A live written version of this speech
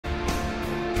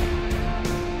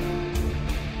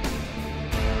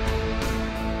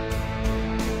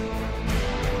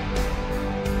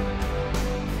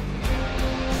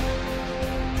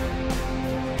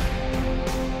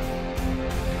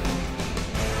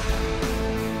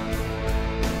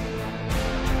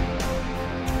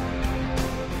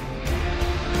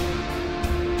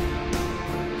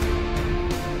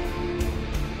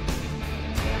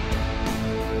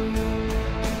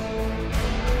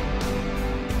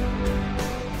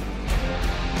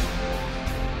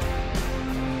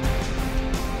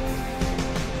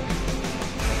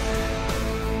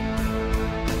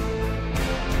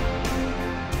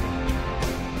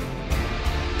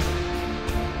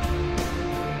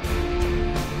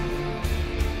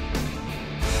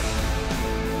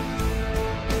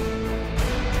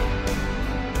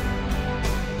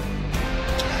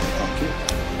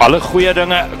Alle goeie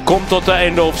dinge kom tot 'n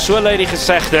einde, of so lei die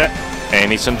gesegde. En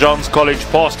die St. John's College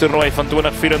paastoernooi van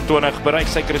 2024 bereik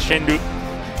sy crescendo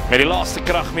met die laaste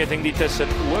kragmeting die tussen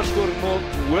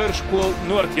Hoërskool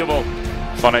Noordheuwel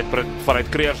vanuit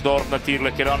Kreersdorp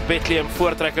natuurlik en dan Bethlehem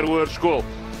Voortrekker Hoërskool.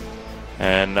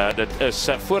 En dit is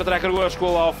Voortrekker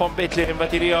Hoërskool van Bethlehem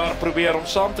wat hierdie jaar probeer om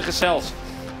saam te gesels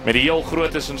met die heel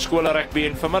grootes in skole rugby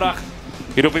en vanmiddag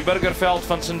hier op die burgerveld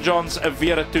van St. John's 'n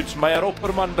weer 'n toets. Meyer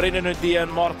Opperman, Brendan O'Dea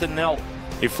en Martin Nel.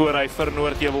 Die voorry vir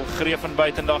Noordheuwel, Greef en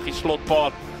buitendag die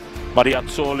slotpaard. Maria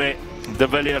Tsole, De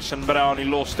Villiers en Brown die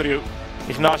lostrio.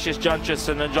 Ignatius Janches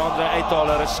en Jandre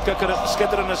Uithaler, 'n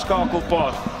skitterende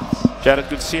skakelpaard. Jared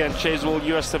Coetzee en Cheswell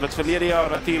Jooste wat verlede jaar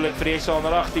natuurlik vir die SA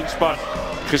onder 18 span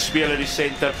gespeel het die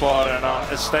centerpaar en dan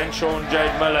is Steinshaw J.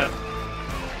 Miller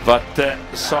wat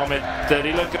saam met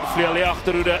die linkervleuel die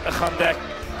agterhoede gaan dek.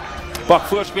 Pak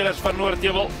voorspelers van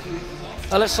Noordheuwel.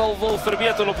 Hulle sal wil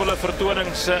verbeter op hulle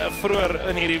vertonings vroeër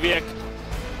in hierdie week.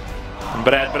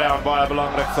 Brad Brown baie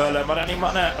belangrik vir hulle, maar dan die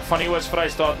manne van die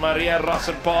Oos-Vrystaat, Maria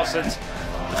Rassen Parsons,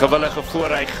 gewillige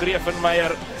voorry, Greef en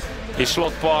Meyer, die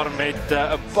slotpaar met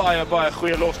 'n baie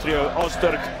goeie lostrio,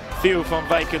 Osturk, Theo van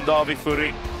Wyk en Davie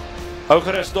Fourie. Hou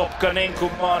gerus dop, Kanenko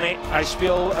Mane, hy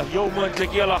speel heel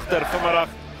moontlik heel agter vanmiddag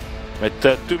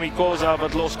met Tumi Koza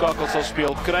wat loskakel sal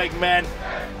speel, Craig Mann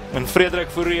en Frederik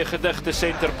Fourie gedigte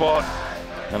centerpaar.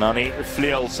 En dan die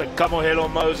vleuels, Kamohelo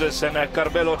Moses en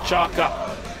Carbello Chaka.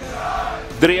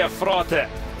 3 vrate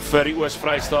vir die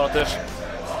Oos-Vrystaters.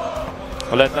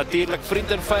 Hulle het natuurlik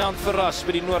vriend en vyand verras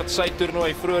by die Noord-Suid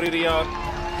toernooi vroeër hierdie jaar.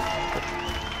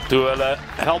 Toe hulle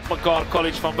help mekaar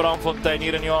College van Braamfontein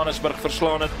hier in Johannesburg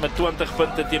verslaan het met 20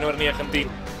 punte teenoor 19.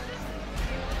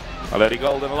 Hulle het die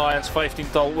Golden Lions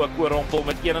 15-tal ook oorrompel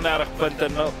met 31 punte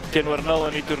teenoor 0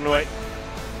 in die toernooi.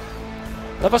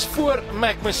 Dat was voor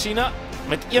Mac Messina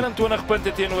met 21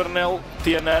 punte teenoor 0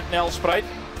 teen Nelspruit.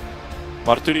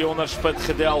 Maar toe die onderspit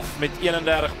gedelf met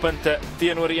 31 punte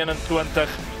teenoor 21.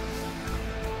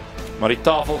 Maar die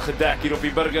tafel gedek hier op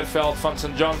die burgerveld van St.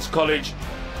 John's College.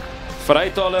 Vir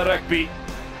Uithaler Rugby.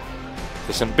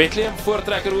 Tussen Bethlehem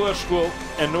Voortrekker Hoërskool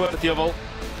en Noordheuwel.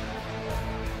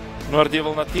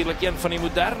 Noordheuwel natuurlik een van die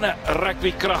moderne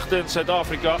rugbykragte in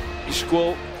Suid-Afrika. Die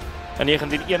skool in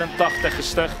 1981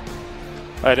 gestig.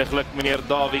 Huidiglik meneer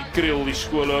Davie Kriel die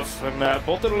skoolhoof en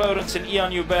Botter Lawrence en Ian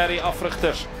Newberry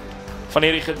afrigters van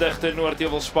hierdie gedigte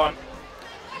Noordheuwel span.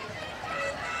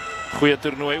 Goeie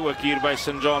toernooi ook hier by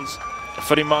St. John's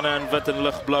vir die manne in wit en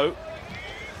ligblou.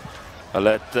 Hulle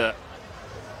het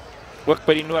ook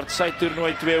by die Noord-Suid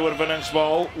toernooi 2 oorwinnings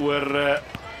behaal oor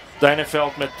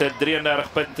Duineveld met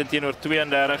 33 punte teenoor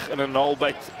 32 in 'n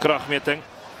naalbyt kragmeting.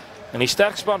 En die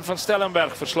sterkspan van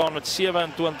Stellenberg verslaan met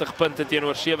 27 punte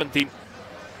teenoor 17.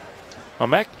 Maar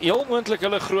Mac, heel moontlik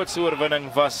hulle grootste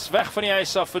oorwinning was weg van die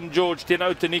huis af in George teen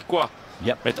Outeniqua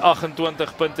met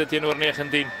 28 punte teenoor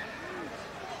 19.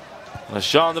 En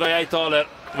is Jandre Uithaler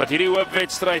wat hierdie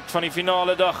hoopwedstryd van die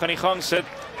finale dag aan die gang sit.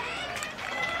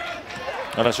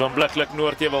 En is onblikklik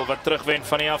Noordheuwel wat terugwen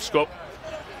van die afskop.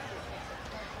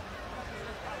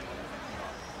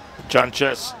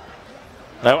 Janches.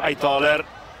 Nou Uithaler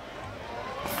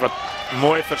wat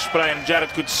mooi versprei en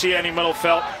Jared Coetzee in die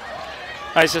middelveld.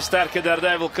 Hy is 'n sterke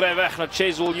derde, wil kry weg na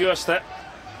Cheswell Jooste.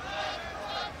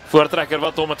 Voortrekker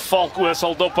wat hom met valkoe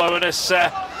sal dophou en is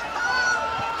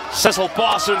Cecil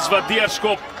Parsons wat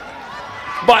deurskop.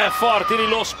 Baie vaart hierdie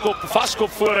loskop, vaskop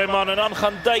voor hy man en dan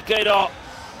gaan duik hy daar.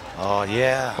 Oh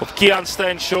yeah. Op Kean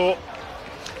Steinshaw.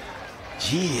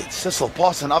 Gee, Cecil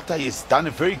Parsons after he's done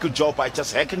a very good job by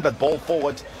just hacking that ball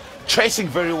forward, tracing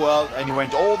very well, and he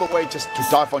went all the way just to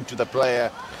dive onto the player.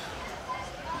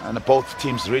 And both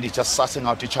teams really just sussing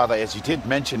out each other, as you did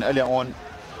mention earlier on.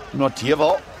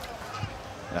 Noordheuwel,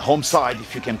 the home side,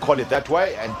 if you can call it that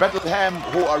way, and Bethlehem,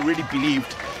 who I really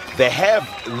believed they have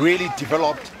really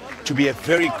developed to be a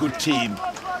very good team.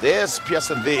 There's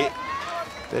Pearson there,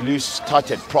 the loose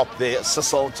touch and prop there,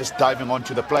 Cecil just diving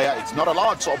onto the player. It's not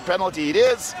allowed, so penalty it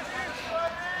is.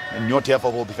 And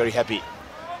Noordheuwel will be very happy.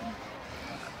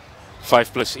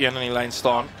 5+1 in die lyn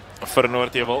staan vir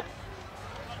Noordheuwel.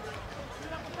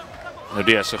 Nou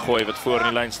deze gooi wat voor in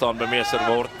die lyn staan bemeester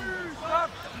word.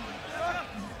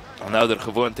 En nou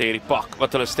gewoonte hierdie pak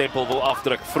wat hulle stempel wil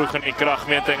afdruk vroeg in die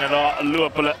kragmeting en daar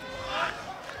loop hulle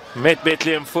met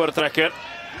Bethlehem Voortrekker.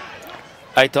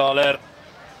 Uithaler.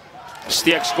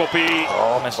 Steekskoppie.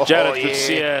 En is Jared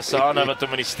Coetzee se hande wat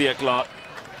hom in die steek laat.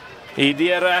 Die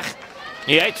idee reg.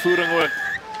 Die uitvoering ook.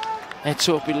 Net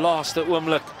so op die laaste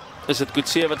oomblik is dit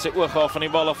Coetzee wat sy oog af van die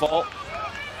bal afhaal.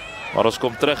 Maar ons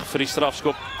kom terug vir die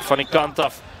strafskop van die kant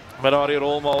af met daardie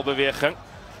rolmaalbeweging.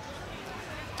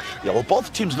 Yeah, well,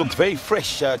 both teams looked very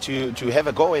fresh to have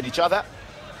a go at each other.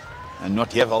 And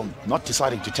Noordheuwel not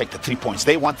deciding to take the 3 points.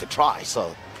 They want the try,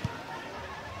 so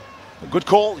a good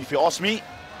call, if you ask me.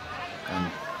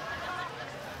 And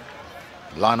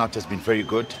line-out has been very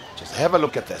good. Just have a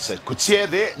look at this. Could see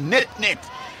there, net.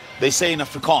 They say in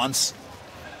Afrikaans.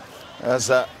 As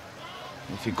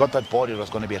if you got that ball, it was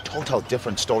going to be a total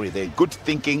different story there. Good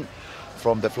thinking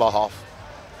from the fly half.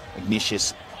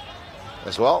 Ignatius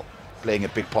as well, playing a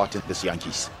big part in this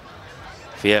Yankees.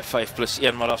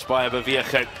 4-5+1, maar dat is baie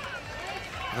beweging.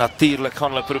 Natuurlijk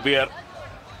gaan hulle probeer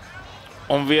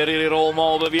om weer hierdie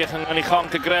rolmaalbeweging aan die gang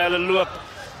te kry. Hulle loop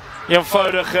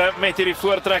eenvoudig met hierdie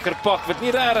voortrekker pak wat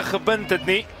nie regtig gebind het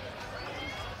nie.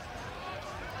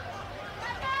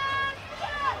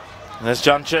 Dis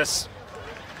Janches.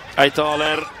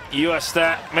 Uithaler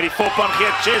Jooste met die foppan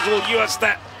gee Chesel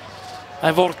Jooste.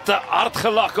 Hy word te hard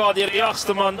gelak deur die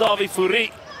jagste man Dawie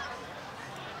Fourie.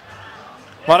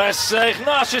 Maar is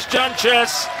Ignatius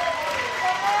Janches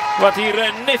wat hier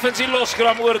neffens die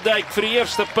loskram oorduik vir die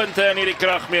eerste punte in hierdie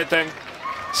kragmeting.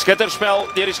 Skitterspel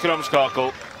deur die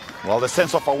skramskakel. Well, the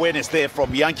sense of awareness there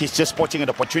from Yankees just spotting an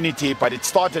opportunity, but it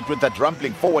started with that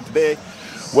rumbling forward there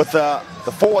with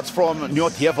the forwards from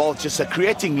Noordheuwel just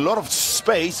creating a lot of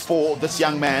space for this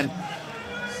young man,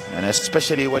 and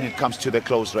especially when it comes to the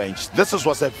close range. This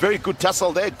was a very good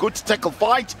tussle there, good tackle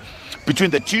fight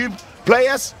between the two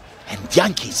players, and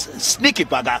Yankees, sneaky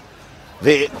bugger,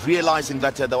 they realizing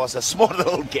that there was a small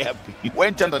little gap. He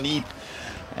went underneath,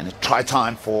 and a try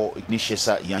time for Ignatius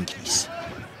Yankees.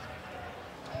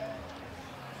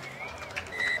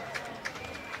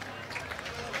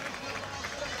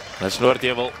 Dis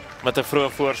Noordheuwel met 'n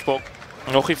vroeë voorsprong.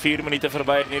 Nog nie 4 minute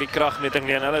verby in hierdie kragmeting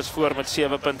nie en hulle is voor met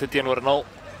 7 punte teenoor 0.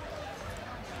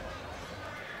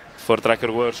 Voortrekker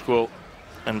Hoërskool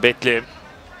in Bethlehem.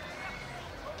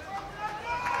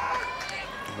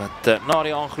 Wat na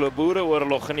die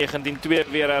Anglo-Boereoorlog in 1902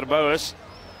 weer herbou is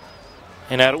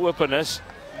en heropen is.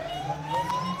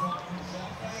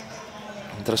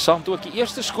 Interessant ook, die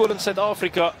eerste skool in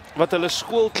Suid-Afrika wat hulle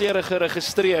skoolklere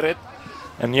geregistreer het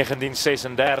in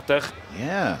 1936.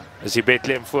 Yeah. Is die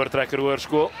Bethlehem Voortrekker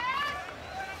Hoërskool.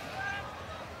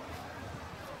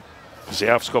 Dis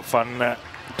die afskop van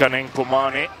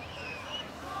Komani.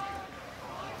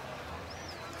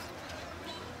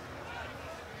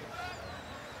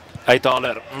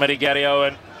 Uithaler met die Gary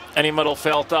Owen in die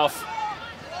middelveld af.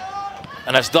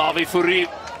 En is Dawie Fourie.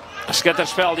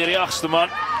 Skitterspel deur die jagste man.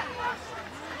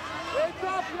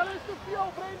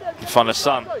 Van der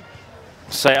San.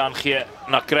 Sy aangee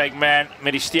na Craigman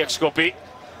met die steekskoppie.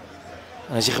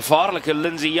 En is die gevaarlike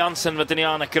Lindsay Jansen wat in die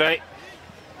hande kry.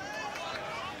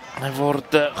 En hy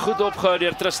word goed opgehou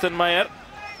deur Tristan Meyer.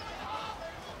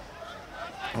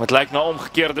 Wat lyk na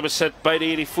omgekeerde besit beide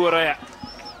hierdie voorrye.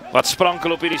 Wat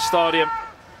sprankel op hierdie stadium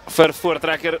vir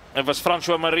Voortrekker. Dit was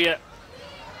François Marie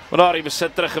wat daar die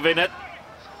besit teruggewen het.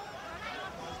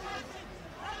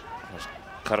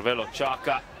 Carvelo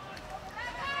Chaka.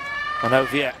 En nou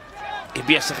weer die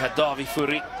besigheid Dawie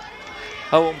Fourie.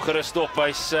 Hou hom gerust op,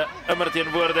 hy's immer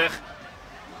teenwoordig.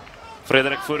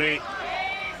 Frederik Fourie.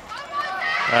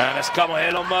 En is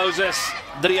Kamohelo Moses.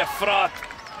 3 vraat.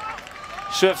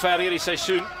 So ver hierdie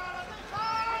seisoen.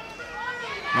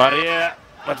 Marie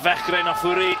wat wegkry na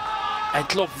Fourie. Hy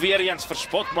klop weer eens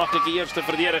verspot, maklike eerste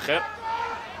verdediger.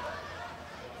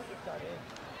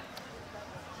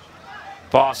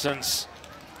 Parsons.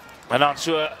 En dan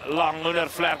so lang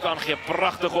ondervlek aangee,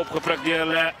 pragtig opgeprik deur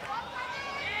hulle.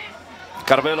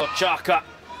 Carvelo Chaka.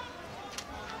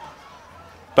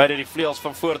 Beide die vleuels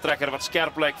van Voortrekker wat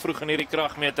skerp lyk vroeg in hierdie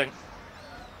kragmeting.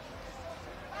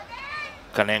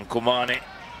 Komani.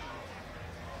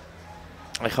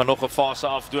 Hy gaan nog 'n fase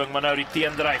afdwing, maar nou die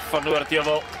teendryf van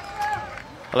Noordheuwel.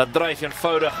 Hulle dryf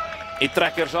eenvoudig die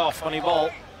trekkers af aan die bal.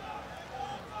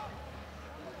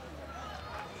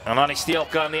 En dan die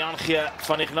steelkant die aangee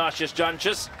van Ignatius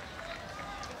Janches.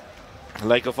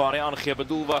 Lyk of waar die aangee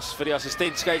bedoel was vir die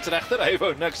assistent skeieregter. Hy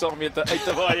wou niks daarmee uit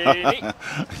te waai nie.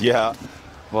 Yeah,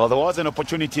 well, there was an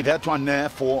opportunity that one there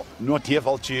for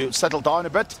Noordheuwel to settle down a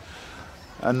bit.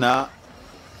 And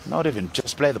not even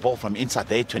just play the ball from inside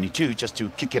the 22, just to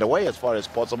kick it away as far as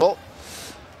possible.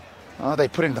 They're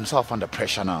putting themselves under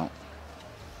pressure now.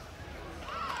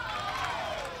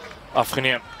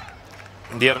 Afgeneem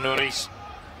deur Norris.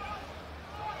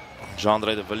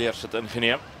 Jean-André de Villiers het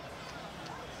ingeneem.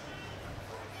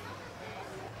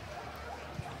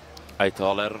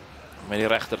 Uithaler met die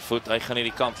regtervoet. Hy gaan nie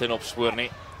die kantlyn opspoor nie.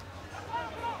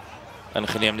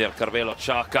 Ingeneem deur Carvelo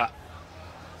Chaka.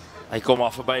 Hy kom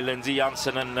af verby Lindsay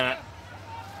Jansen en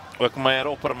ook Meyer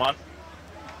Opperman.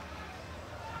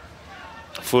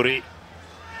 Fourie.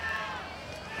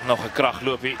 Nog 'n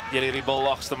kragloopie deur hierdie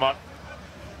balwagste man.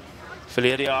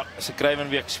 Verlede jaar is 'n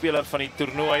Kruiwenweek speler van die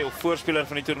toernooi of voorspeler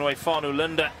van die toernooi van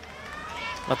Olinde.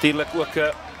 Natuurlik ook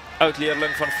 'n oud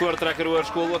leerling van Voortrekker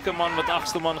Hoërskool, ook 'n man wat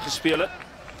 8ste man gespeel het.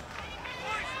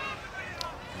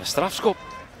 'n Strafskop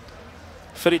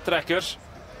vir die Trekkers.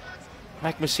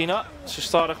 Mike Messina, so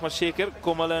stadig maar seker,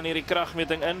 kom hulle in hierdie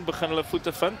kragmeting in, begin hulle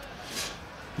voete vind.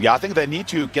 Yeah, I think they need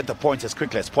to get the points as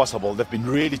quickly as possible. They've been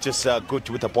really just good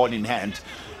with the ball in hand.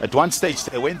 At one stage,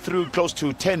 they went through close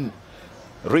to 10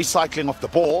 recycling of the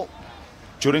ball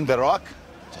during the rock.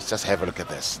 Just have a look at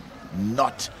this.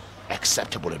 Not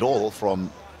acceptable at all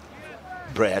from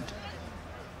Brad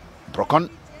Brocon,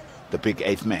 the big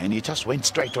 8th man. He just went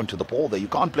straight onto the ball there. You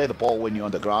can't play the ball when you're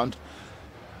on the ground.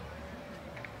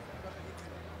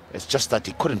 It's just that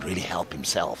he couldn't really help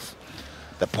himself.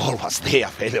 The ball was there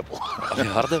available. Die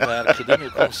harde werk gedoen,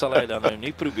 hoekom sal hy dan nou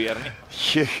nie probeer nie?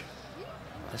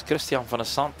 Dit is Christian van der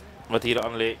Sand wat hier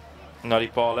aan lê na die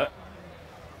pale.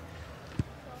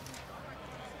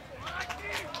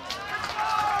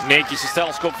 Netjies 'n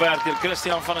stelskopwerk deur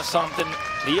Christian van der Sand en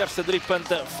die eerste 3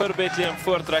 punte vir Bethlehem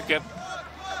Voortrekker.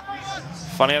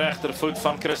 Van die regtervoet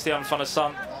van Christian van der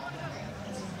Sand.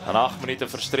 En 8 minute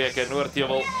verstreke,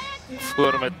 Noordheuwel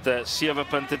voor met 7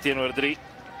 punte teenoor 3.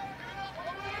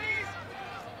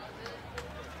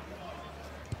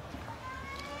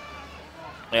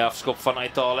 Ja, afskop van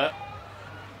Uitale.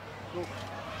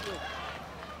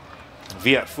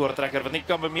 Weer Voortrekker wat nie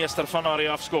kan bemeester van haar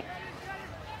afskop.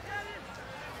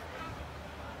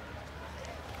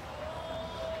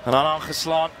 En dan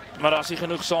aangeslaan, maar daar is nie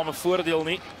genoegsame voordeel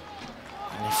nie.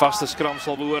 En die vaste skram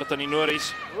sal behoort aan die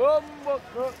Norries.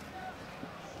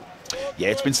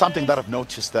 Yeah, it's been something that I've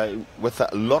noticed with a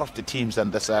lot of the teams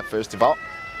in this festival.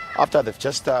 After they've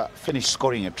just finished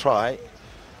scoring a try,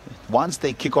 once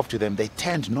they kick off to them, they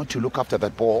tend not to look after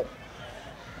that ball.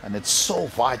 And it's so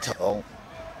vital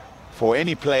for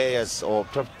any players or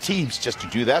teams just to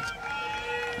do that.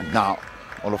 And now,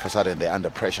 all of a sudden, they're under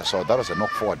pressure. So that was a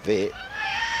knock forward there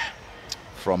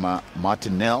from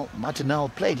Martin Nell. Martin Nell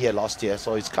played here last year,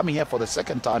 so he's coming here for the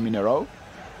 2nd time in a row.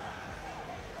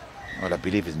 Well, I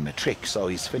believe he's matric, so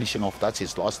he's finishing off. That's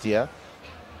his last year.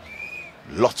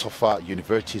 Lots of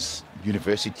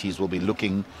universities will be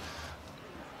looking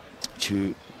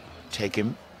to take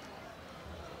him.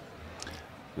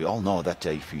 We all know that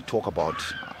if you talk about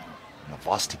the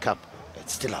Varsity Cup,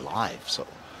 it's still alive. So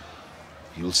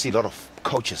you'll see a lot of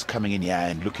coaches coming in here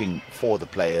and looking for the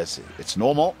players. It's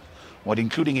normal, but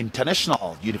including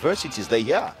international universities, they're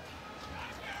here.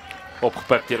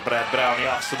 Opgepikt deur Brad Brown, die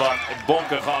 8ste man, 'n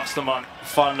bonkerige 8ste man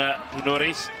van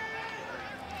Norries.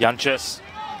 Jantjes,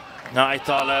 na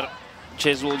Uittaler,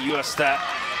 Cheswell Jooste,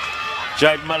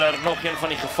 Jade Miller, nog een van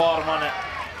die gevaarmanne.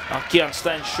 Kian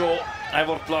Stein-Shaw, hy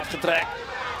word plat getrek.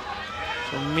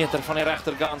 Zo'n meter van die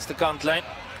regterkantste kantlyn.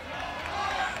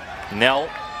 Nel,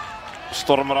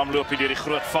 stormram loop hier deur die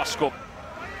groot vaskop.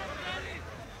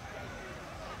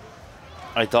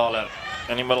 Uittaler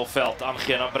in die middelveld,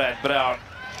 aangee na Brad Brown.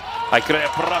 Hy kry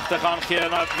 'n pragtige aangee en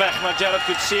weg na Jared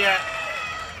Coetzee.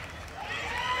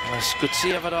 Dis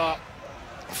Coetzee wat daar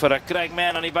vir 'n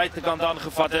Craigman aan die buitekant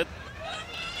aangevat het.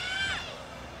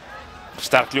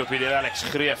 Sterk loop hier deur Alex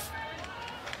Greef.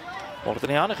 Word in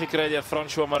die hande gekry deur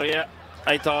François Marie.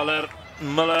 Uittaler,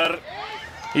 Miller.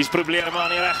 Hier's probleme aan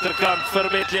die regterkant vir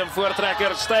Bethlehem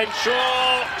Voortrekker.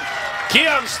 Stein-Shaw.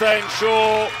 Kian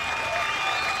Stein-Shaw.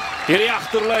 Hierdie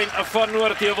agterlyn van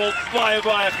Noordheuwel,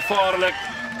 baie gevaarlik.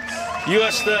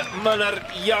 Jooste, Miller,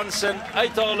 Jansen,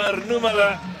 Uittaler, noem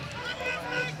hulle.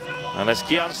 En is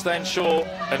Kian Stein-Shaw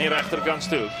in die regterkant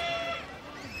toe.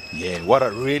 Yeah, what I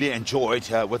really enjoyed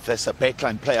with this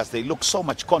backline players, they look so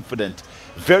much confident,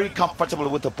 very comfortable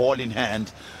with the ball in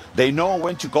hand. They know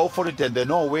when to go for it and they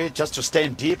know where just to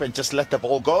stand deep and just let the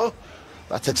ball go.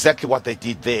 That's exactly what they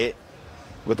did there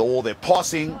with all their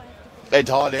passing. Ed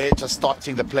Harley just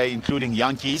starting the play, including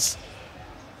Yankees.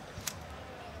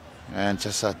 And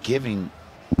just giving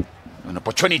an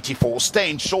opportunity for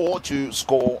Stein-Shaw to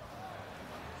score.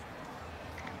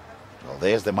 Well,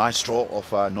 there's the maestro of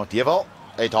Noordheuwel,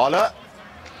 Ed Harley.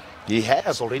 He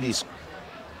has already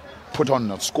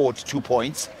scored 2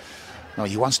 points. Now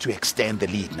he wants to extend the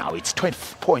lead now. It's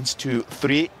 12 points to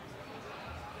 3.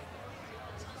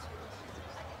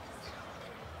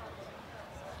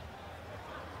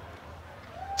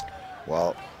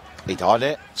 Well,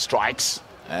 Itale strikes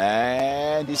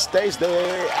and he stays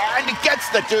there and he gets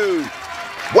the 2.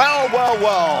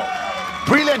 Well.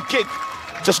 Brilliant kick.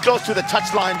 Just close to the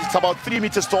touchline. It's about 3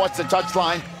 meters towards the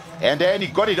touchline. And then he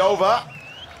got it over.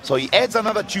 So he adds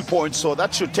another 2 points. So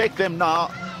that should take them now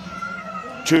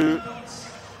to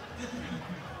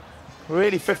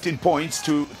really 15 points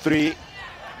to 3.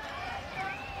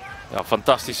 Ja,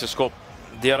 fantastische skop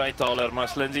deur uithaler,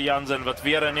 maar Lindsay Jansen wat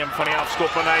weer inneem van die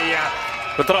afskop en hy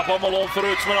betrap allemaal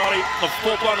onverhoeds, maar daar die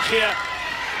pot aan gee.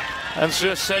 En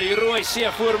soos die rooi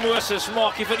see voor Moses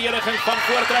maak die verdediging van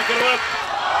Voortrekker ook.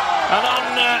 En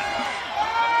dan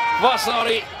was daar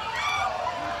die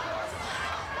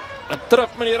 'n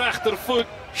trip met die regtervoet.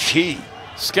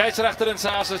 Skeieregter en sy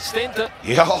assistente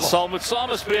sal met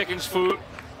samesprekings voer.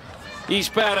 Die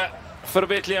sperre vir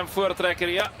Bethlehem Voortrekker.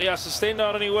 Ja, die assistent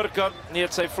daar aan die oorkant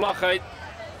neet sy vlag uit.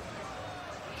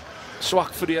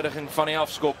 Swak verdediging van die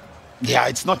afskop. Yeah,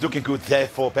 it's not looking good there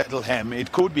for Bethlehem.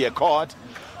 It could be a card,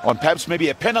 or perhaps maybe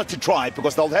a penalty try,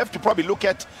 because they'll have to probably look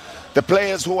at the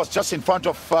players who was just in front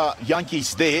of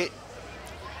Yankees there.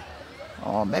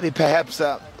 Or maybe perhaps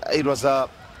it was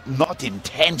not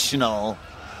intentional.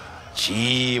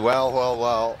 Gee,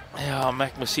 well. Ja,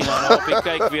 Mac Messina nou op die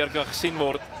kyk weer kan gesien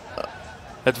word.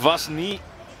 Het was nie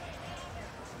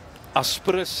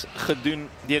aspres gedoen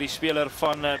deur die speler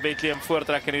van Bethlehem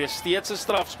Voortrekker. Dit is steeds 'n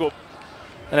strafskop.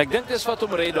 En ek dink dis wat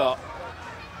hom red daar.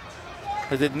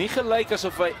 Het het nie gelyk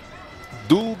asof hy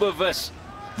doelbewus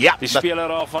die speler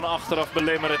daar van agteraf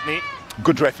belemmer het nie.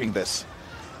 Good reffing this.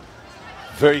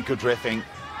 Very good reffing.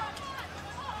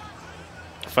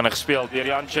 Vinnig gespeel deur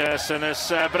Jantjes en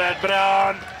is Brad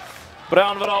Brown.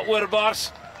 Brown wat daar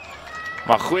oorbars.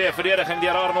 Maar goeie verdediging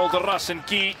deur Arnold Ras en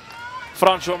Key.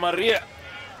 François Marie.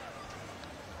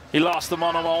 Die laaste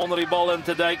man om onder die bal in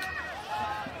te duik.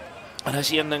 En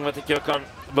dis een ding wat ek jou kan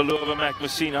beloof, Mac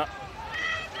Messina.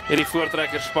 Hierdie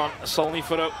Voortrekkerspan sal nie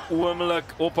vir 'n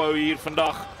oomblik ophou hier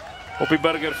vandag op die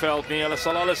Burgerveld nie. Hulle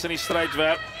sal alles in die stryd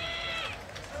werp.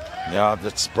 Yeah,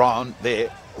 that's Brown there,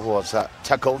 who was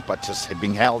tackled but just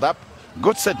being held up.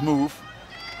 Good set move.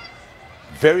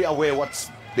 Very aware what's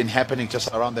been happening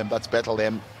just around them. That's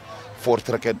Bethlehem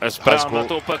Voortrekker. Is Brown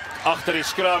wat op het agter die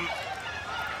skram.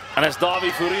 En is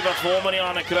Dawie Fourie wat vir hom in die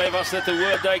hande kry. Was dit 'n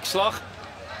hoë duikslag?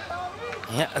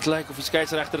 Ja, het lyk of die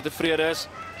skeieregter tevrede is.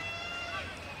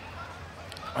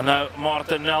 En nou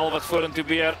Martin Nel wat vorentoe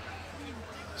beer.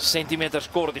 Centimeters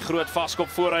kort, die groot vaskop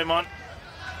voor hy man.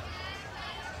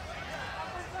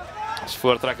 As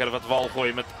Voortrekker wat wal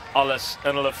gooi met alles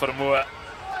in hulle vermoë.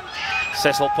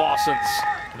 Cecil Parsons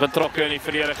betrokke in die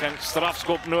verdediging.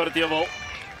 Strafskop Noordheuwel.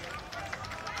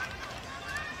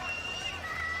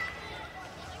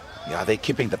 Yeah, they're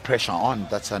keeping the pressure on.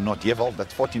 That's Noordheuwel.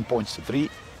 That's 14 points to 3.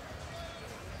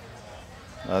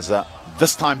 As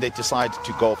this time they decide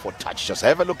to go for touch. Just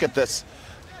have a look at this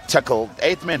tackle.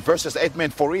 8 men versus 8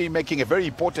 men. Fourie making a very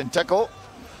important tackle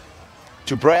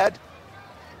to Brad.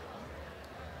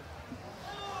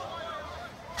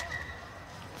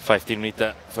 15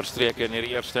 minute verstreke in die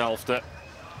eerste helfte.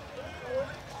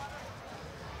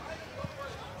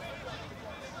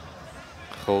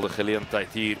 Gulde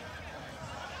geleentheid hier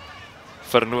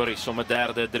vir Norris om 'n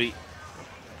derde 3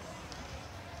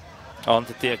 aan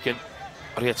te teken.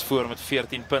 Reeds voor met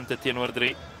 14 punte teenoor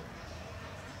 3.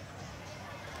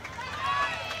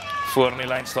 Voor in die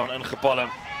lyn staan ingepalm.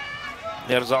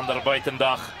 Deur Zander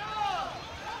buitendag.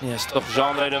 Nee, is toch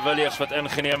Jean de Villiers wat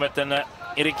ingeneem het en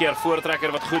hierdie keer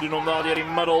Voortrekker wat goed doen om daar deur die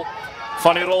middel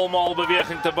van die rolmaal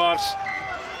beweging te bars.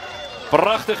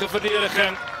 Pragtige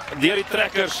verdediging deur die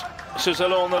trekkers soos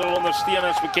hulle onder hul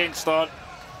ondersteuners bekend staan.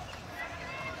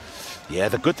 Yeah,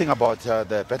 the good thing about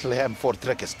the Bethlehem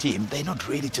Voortrekkers team, they're not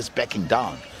really just backing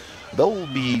down. They'll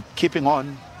be keeping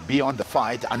on, be on the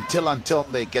fight until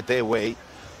they get their way.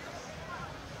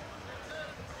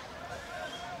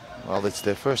 Well, it's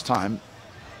their first time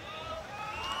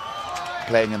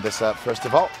playing in this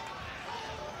festival.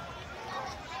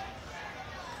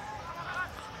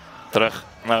 Terug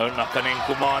nou na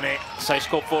Kumane. Sy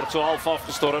skop word so half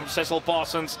afgestorm. Cecil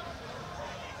Parsons.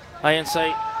 Hy en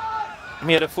sy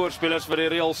mede-voorspelers wat die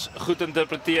reëls goed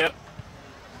interpreteer.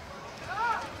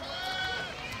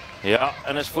 Ja,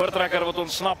 en is Voortrekker wat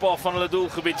ontsnap af van hulle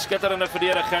doelgebied. Skitterende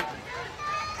verdediging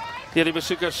deur die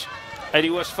besoekers uit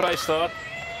die Oos-Vrystaat.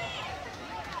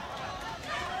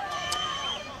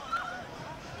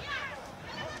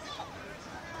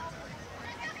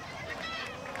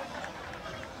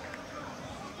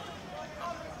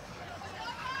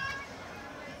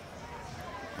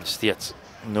 Steeds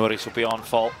Norris op die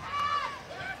aanval.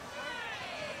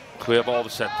 Goeie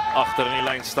balbesit, agter in die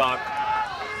lyn staan.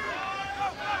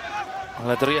 Hulle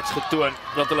het reeds getoon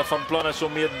dat hulle van plan is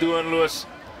om meer doenloos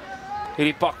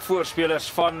hierdie pak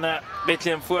voorspelers van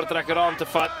Bethlehem Voortrekker aan te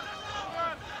vat.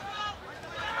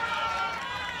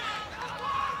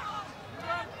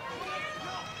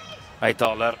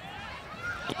 Uithaler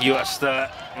Jooste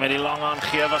met die lang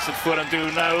aangee was dit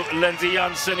vorentoe. Nou Lindsay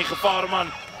Jansen, die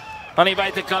gevaarman aan die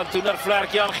buitekant. Toe naar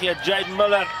vlerkie aangee, Jade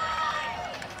Miller.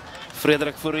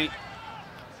 Frederik Fourie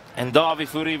en Davie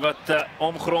Fourie wat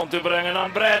om grond toe bring. En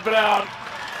dan Brad Brown.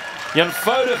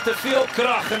 Eenvoudig te veel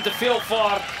krag en te veel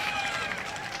vaart.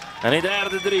 En die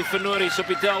derde 3 vir Norries op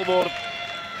die telbord.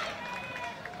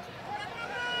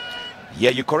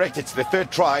 Yeah, you're correct. It's the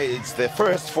third try. It's the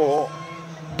first for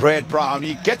Brad Brown.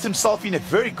 He gets himself in a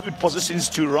very good positions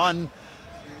to run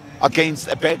against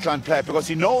a backline player because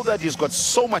he knows that he's got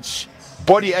so much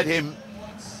body at him.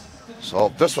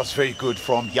 So this was very good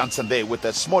from Jansen there with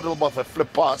a small little bit of a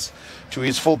flip pass to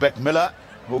his fullback Miller,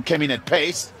 who came in at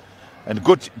pace and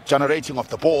good generating of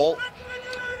the ball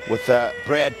with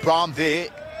Brad Brown there,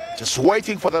 just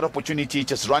waiting for that opportunity,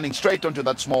 just running straight onto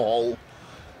that small hole.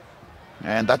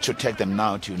 And that should take them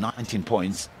now to 19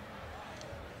 points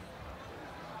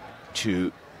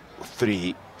to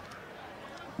 3.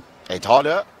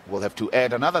 Eithala will have to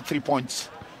add another 3 points,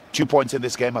 2 points in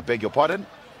this game, I beg your pardon.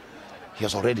 He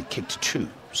has already kicked 2,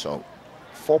 so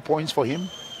 4 points for him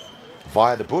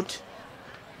via the boot.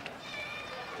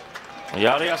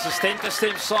 Ja, die assistente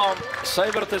stem saam,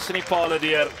 suiwer tussen die pale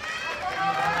deur.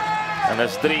 En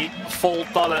dis 3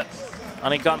 voltalle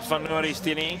aan die kant van Norries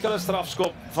teen die enkele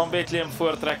strafskop van Bethlehem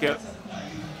Voortrekker.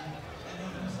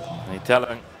 Die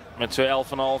telling met so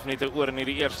 11,5 minute oor in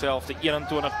die eerste helfte,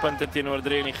 21 punte teenoor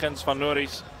 3 in die guns van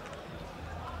Norries.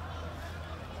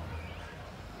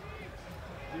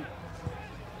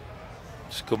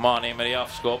 Skomani met die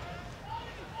afskop.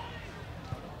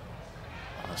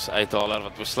 As uithaler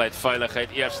wat besluit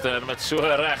veiligheid eerste en met so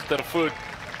 'n regtervoet.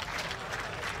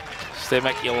 Stem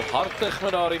ek heel hartig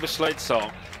met daardie besluit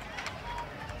saam.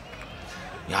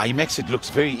 Yeah, he makes it look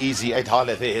very easy.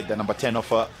 Eithala there, the number 10 of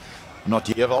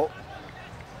Noordheuwel.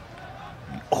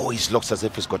 He always looks as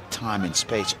if he's got time and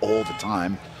space all the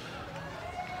time.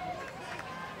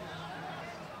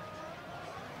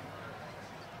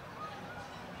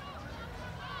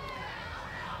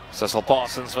 Cecil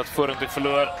Parsons wat vorentoe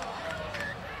verloor.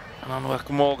 En dan ook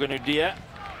Morgan Udee.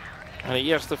 En die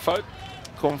eerste fout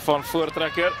kom van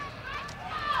Voortrekker.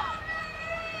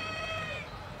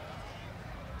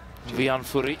 Wian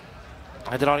Fourie.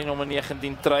 Hy dra die nommer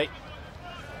 19 trui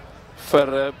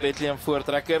vir Bethlehem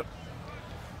Voortrekker.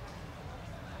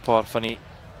 Paar van die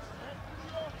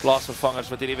plaasvervangers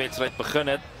wat hierdie wedstryd begin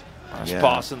het. As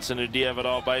Parsons en Udee wat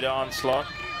daar beide aanslaan.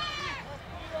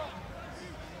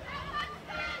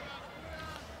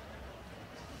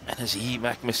 En is hier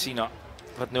McMessina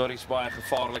wat Norries baie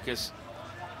gevaarlik is.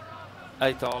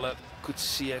 Uithalen,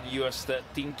 Coetzee en Jooste,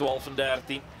 10, 12 en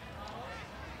 13.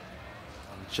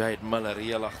 Jade Miller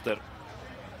heel achter.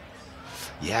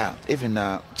 Yeah,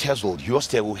 even Cheswold,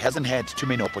 Jooste, who hasn't had too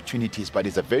many opportunities, but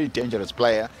he's a very dangerous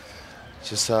player.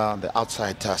 Just the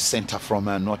outside center from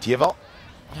Noordheuwel.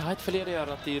 Ja, hy het verlede jaar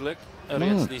natuurlijk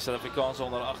reeds die Suid-Afrikaanse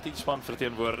onder 18 span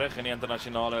verteenwoordig in die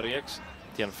internasionale reeks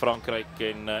teen Frankryk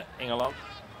en Engeland.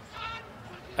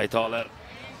 Uithaler,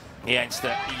 die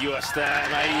einste, Jooste,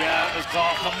 en hy is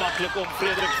daar gemakkelijk om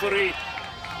Frederik Fourie.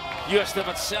 Jooste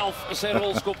wat self sy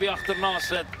rolskopje achterna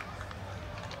sit.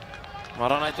 Maar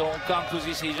dan uit 'n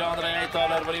onkantposisie, Jean-André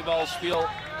Uithaler wat die bal speel.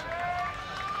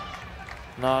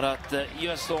 Nadat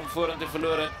Jooste hom vorentoe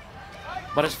verloor het.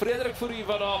 Maar is Frederik Fourie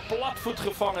wat daar platvoet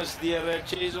gevang is deur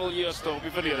Chesel Jooste op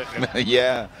die verdediger.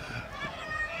 Yeah.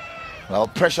 Well,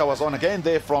 pressure was on again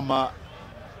there from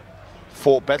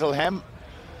for Bethlehem.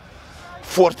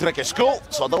 Voortrekker school,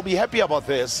 so they'll be happy about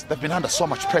this. They've been under so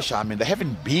much pressure. I mean, they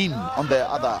haven't been on the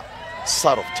other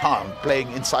side of town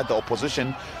playing inside the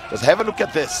opposition. Just have a look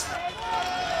at this.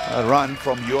 A run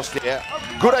from Joost there.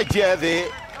 Good idea there.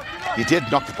 He did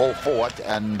knock the ball forward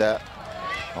and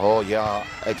oh yeah,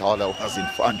 Uithaler was in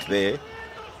front there.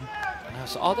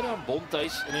 As Adrian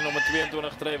Bonthuis in die nommer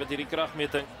 22 trui wat hierdie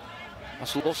kragmeting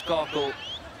as loskakel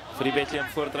vir die Bethlehem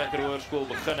Voortrekker Hoërskool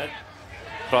begin het.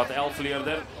 Graad 11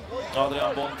 leerder,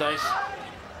 Adrian Bonthuis.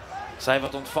 Sy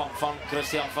wat ontvang van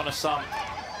Christian van der Sand.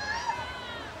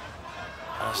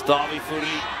 En as Davie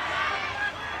Fourie.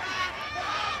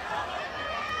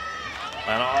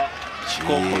 En dan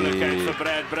kom moeilikheid vir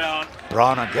Brad Brown.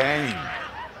 Brown again.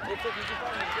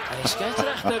 En die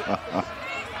skeieregter.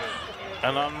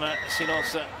 En dan sien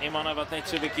ons die manne wat net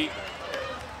so 'n bietjie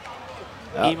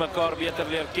mekaar beter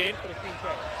leer ken.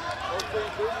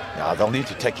 Yeah, they'll need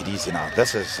to take it easy now.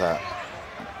 This is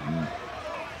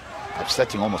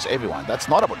upsetting almost everyone. That's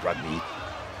not about rugby.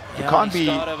 You can't be,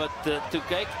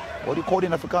 what do you call it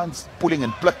in Afrikaans? Pulling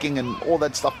and plucking and all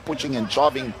that stuff, pushing and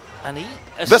shoving.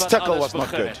 This tackle was not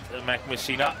good.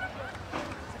 McMessina.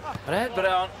 Brad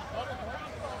Brown.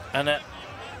 En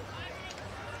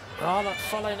Ja, dat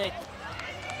val hy net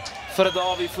vir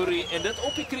Dawie Fourie. En dit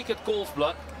op die cricket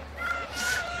golfblad.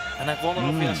 En ek wonder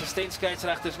of die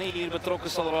assistent-skeieregters nie hier betrokke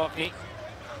sal raak nie.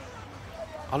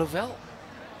 Alhoewel,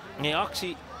 die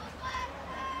aksie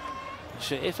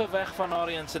so effe weg van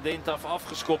haar incident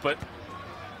afgeskop het,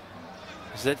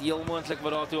 is dit heel moontlik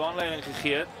wat daartoe aanleiding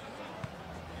gegee het.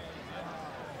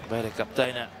 By die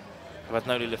kapteine wat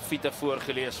nou die leviete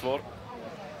voorgelees word.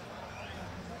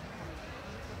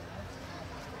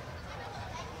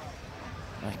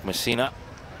 Mike Messina.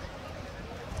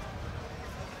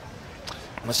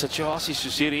 'n situasie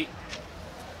soos hierdie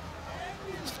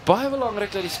is baie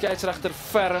belangrik dat die skeieregter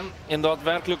ferm en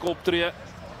daadwerklik optree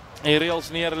en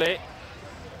reëls neerlê.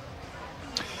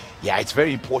 Yeah, it's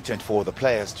very important for the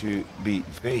players to be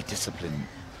very disciplined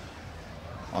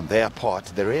on their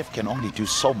part. The ref can only do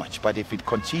so much, but if it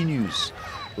continues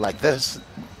like this,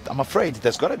 I'm afraid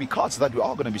there's got to be cards that we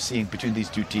are going to be seeing between these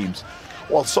two teams.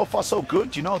 Well, so far so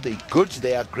good. You know, they're good,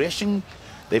 they're aggression,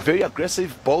 they're very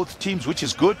aggressive, both teams, which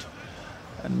is good.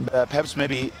 And perhaps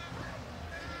maybe,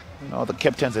 you know, the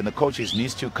captains and the coaches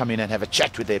needs to come in and have a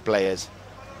chat with their players.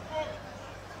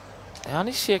 Ja,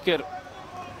 nie seker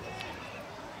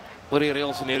oor die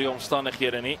reëls en hierdie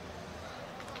omstandighede nie.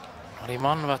 Maar die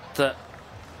man wat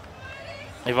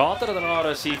die waterdraer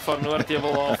is hier van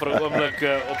Noordheuwel al vir 'n oomblik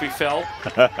op die veld.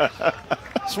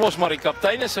 Mos maar die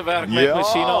kaptein se werk met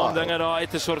Messina om dinge daar uit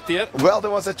te sorteer. Well, there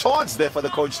was a chance there for the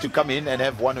coach to come in and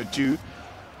have 1 or 2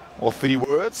 or 3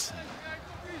 words.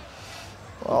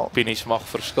 Well, Opinies mag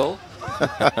verskil.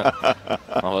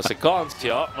 Maar was 'n kans,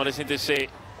 ja, maar dis nie te sê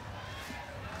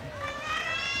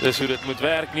dis hoe dit moet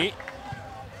werk nie.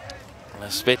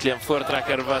 Dis Bethlehem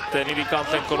Voortrekker wat nie die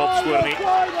kantlyn kon opskoor nie.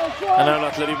 En nou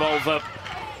laat hulle die bal wip.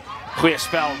 Goeie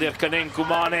spel deur Kanenko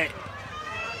Mane.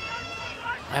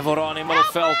 Hy word aan die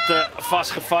middelveld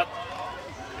vasgevat.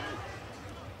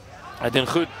 Hy doen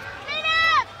goed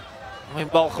om die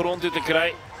bal grond toe te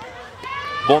kry.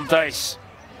 Bonthuis.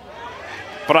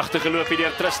 Pragtige loopie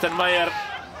deur Tristan Meyer.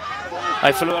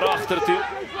 Hy verloor agtertoe.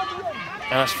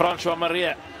 En as François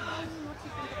Marie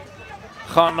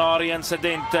gaan na die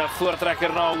incident,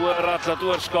 Voortrekker na Hoorrad laat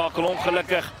oorskakel,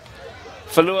 ongelukkig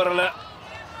verloor hulle.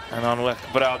 En dan ook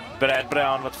Brad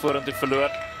Brown wat vorentoe verloor.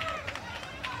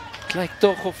 Het lyk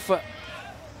tog of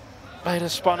beide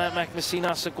spanne Mike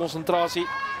Messina se konsentrasie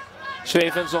so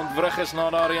effens ontwrig is na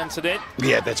daardie incident.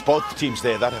 Yeah, that's both teams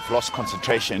there that have lost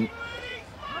concentration.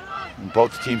 And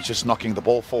both teams just knocking the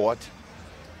ball forward.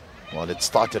 Well, it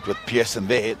started with Pearson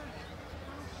there.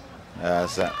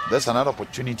 As there's another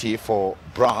opportunity for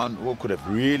Brown, who could have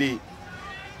really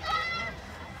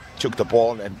took the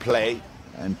ball and play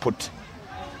and put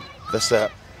this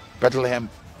Bethlehem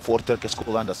Voortrekker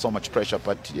school under so much pressure,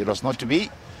 but it was not to be.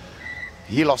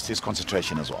 He lost his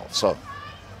concentration as well. So,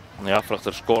 ja,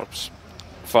 vrugterskorps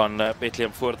van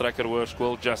Bethlehem Voortrekker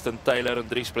Hoërskool, Justin Taylor en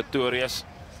Dries Pretorius.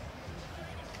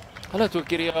 Hulle het ook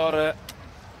hierdie jaar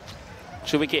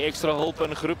so 'n bietjie ekstra hulp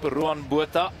in groep. Roan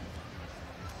Botha,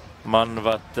 man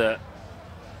wat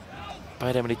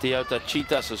beide met die Toyota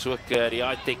Cheetahs is ook die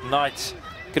High-Tech Knights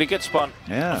cricketspan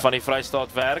van die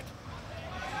Vrystaat werk.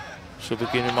 So 'n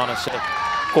bietjie die manne se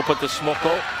koppe te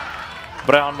smokkel.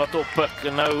 Brown wat oppik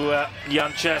en nou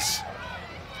Janches.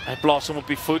 Hy plaas hom op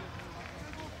die voet.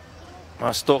 Maar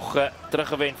is tog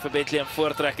teruggewend vir Bethlehem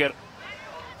Voortrekker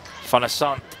van 'n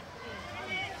sand.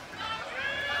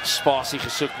 Spasie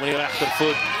gesoek met die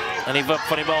regtervoet en die wip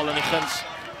van die bal in die guns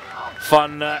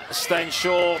van Stein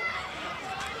Shaw.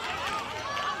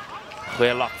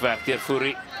 Goeie lakwerk deur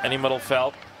Fourie in die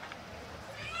middelveld.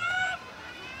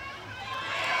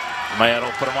 Meyer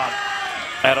Opperman.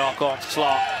 Hy raak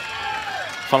aangeslaag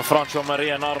van François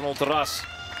Marie en Arnold Ras.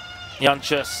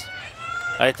 Janches.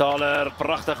 Uithaler,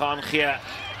 pragtig aangee.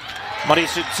 Marie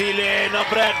Sutsile na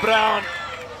Brad Brown.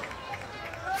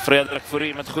 Frederik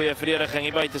Fourie met goeie verdediging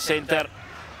hier buite senter.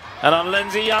 En dan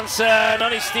Lindsay Jansen aan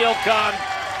die steelkant.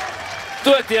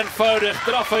 Dood eenvoudig,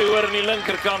 draf hy oor in die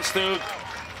linkerkantstoek.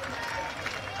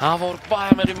 Daar word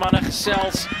baie met die manne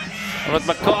gesels. En met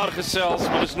mekaar gesels,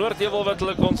 maar dis Noordheuwel wat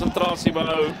hulle konsentrasie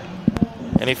behou.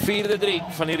 En die 4-3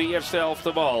 van hierdie eerste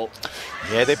helfte bal.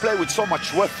 Yeah, they play with so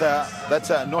much width. That's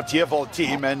a Noordheuwel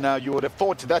team, and you would have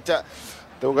thought that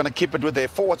they were going to keep it with their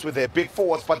forwards, with their big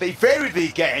forwards, but they varied the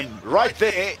game right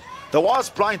there. There was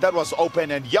blind that was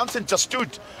open, and Jansen just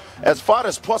stood as far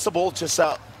as possible, just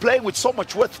playing with so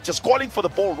much width, just calling for the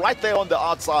ball right there on the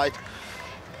outside.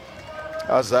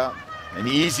 As an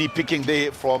easy picking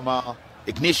there from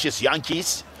Ignatius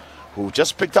Yankees, who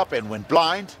just picked up and went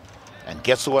blind. And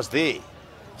guess who was there?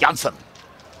 Jansen,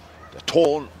 the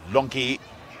tall, lonky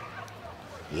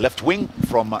left wing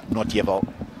from Noordheuwel.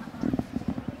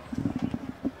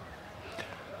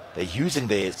 They're using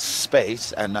their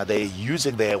space and they're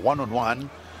using their one-on-one,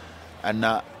 and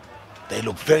they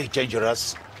look very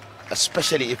dangerous,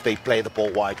 especially if they play the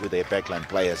ball wide with their backline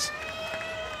players.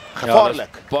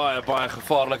 Gevaarlijk. Ja, baie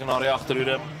gevaarlik na die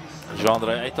agterhoede.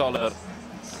 Jean-André Uithaler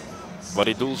wat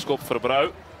die doelskop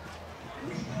verbrou.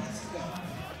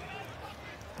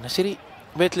 En as hierdie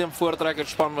Bethlehem Voortrekker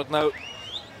span wat nou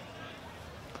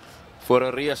voor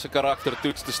 'n reuse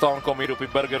karaktertoets te staan kom hier op die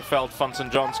burgerveld van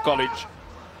St. John's College.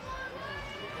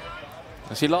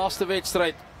 Dis die laaste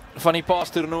wedstryd van die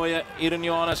paastoernooie hier in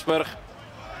Johannesburg.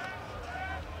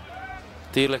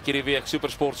 Natuurlik hierdie week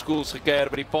Supersport Schools gekeer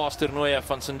by die paastoernooie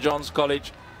van St. John's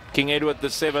College, King Edward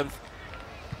VII,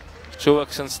 so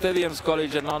ook St. Stithians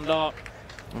College in Nanda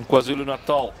in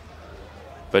KwaZulu-Natal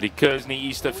by die Kersney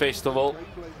Easter Festival.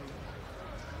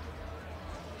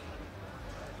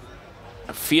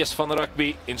 'n fees van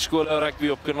rugby en skole rugby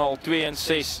op kanaal 2 en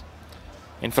 6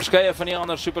 en verskeie van die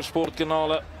ander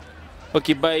supersportkanale.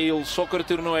 Bikkie Bale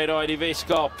sokkertoernooi daar in die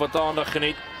Weskaap wat aandag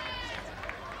geniet.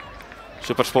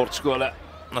 Supersportskole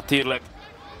natuurlik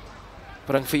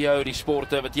bring vir jou die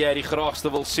sporte wat jy die graagste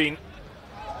wil sien.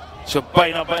 So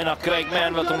byna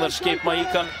Craigman wat onderskep, maar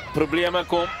hier kan probleme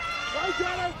kom.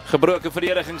 Gebroke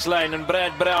verdedigingslyn en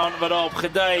Brad Brown wat daarop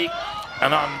gedui en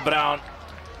dan Brown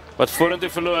wat vorentoe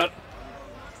verloor. Ja.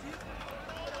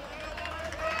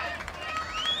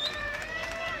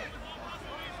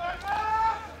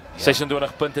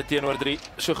 26 punte teenoor 3.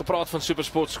 So gepraat van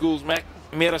Supersport Schools,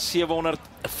 meer as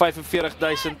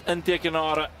 745,000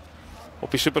 intekenare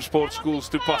op die Supersport Schools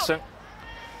toepassing.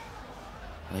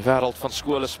 In die wêreld van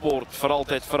skole sport vir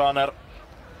altyd verander.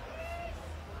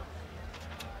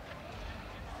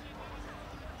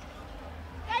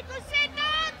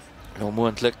 Heel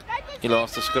moontlik die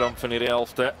laaste skram van hierdie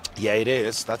helfte. Yeah, it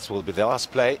is. That will be the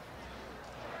last play.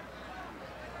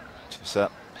 Just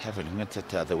having a look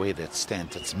at the way that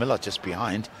stands. It's Miller just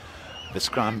behind the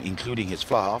scrum, including his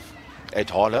fly-half, Ed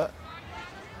Haller.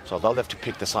 So they'll have to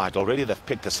pick the side. Already they've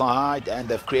picked the side and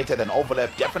they've created an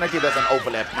overlap. Definitely there's an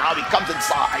overlap. Now he comes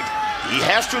inside. He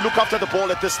has to look after the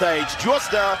ball at this stage.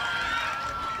 Jooste.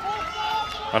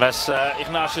 En dat is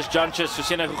Ignatius Jantjes. So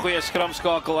sien ek 'n goeie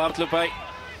skramskakel, hardloop hy.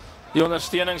 Die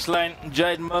ondersteuningslyn,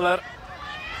 Jade Miller.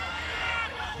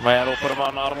 Meyer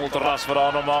Opperman, Arnold Ras wat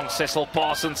aan hom hang. Cecil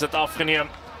Parsons het afgeneem.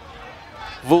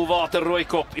 Woelwater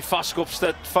Rooikop, die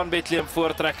vaskopstit van Bethlehem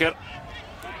Voortrekker.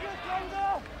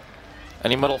 In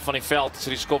die middel van die veld is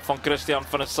die skop van Christian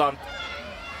van der Sand.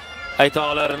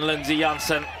 Uithaler en Lindsay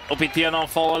Jansen op die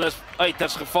teenaanval. Hulle is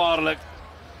uiters gevaarlik.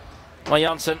 Maar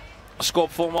Jansen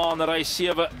skop vir hom aan ry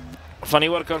 7 van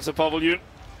die oorkantse paviljoen.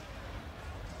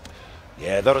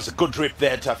 Yeah, there was a good rip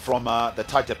there from the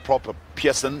tight end proper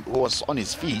Pearson, who was on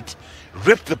his feet,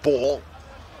 ripped the ball,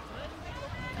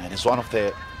 and is one of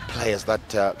the players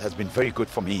that has been very good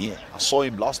for me. I saw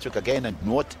him last week again at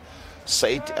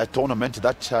Noordheuwel, a tournament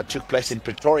that took place in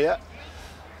Pretoria.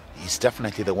 He's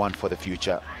definitely the one for the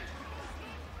future.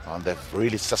 And they've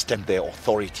really sustained their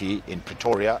authority in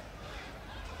Pretoria.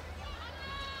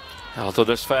 Ja, tot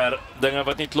dusver dinge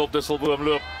wat nie klop, dis sal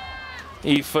boomloop.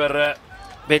 Hier vir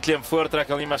Bethlehem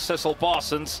Voortrekker, nie maar Cecil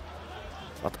Parsons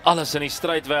wat alles in die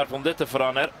stryd werp om dit te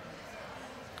verander.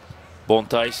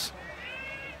 Bonthuis.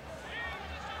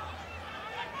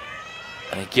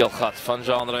 En die keelgat van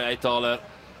Jean-André Uithaler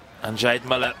en Jade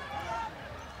Miller.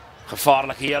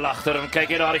 Gevaarlik heel agter en kyk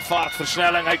jy daar die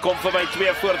vaartversnelling. Hy kom verby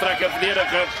 2 Voortrekker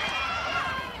verdedigers.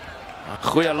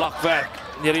 Goeie lakwerk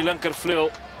deur die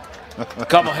linkervleuel.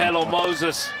 Kamohelo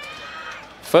Moses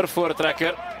vir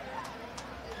Voortrekker.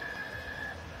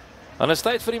 En is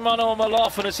tyd vir die manne om 'n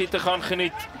lafenis te gaan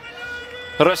geniet.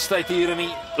 Rustyd hier in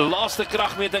die laaste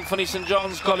kragmeting van die St.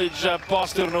 John's College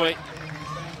paastoernooi.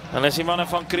 En is die manne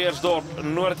van Kreersdorp,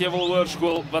 Noordheuwel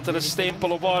Hoërskool, wat hulle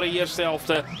stempel op haar eerste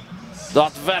helfte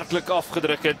daadwerklik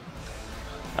afgedruk het.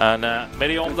 En met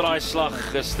die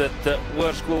omdraaislag is dit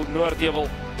Hoërskool Noordheuwel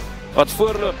wat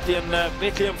voorloop teen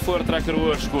Bethlehem Voortrekker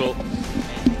Hoërskool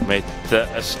met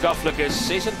 'n skaflike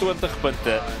 26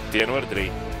 punte teenoor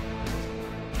 3.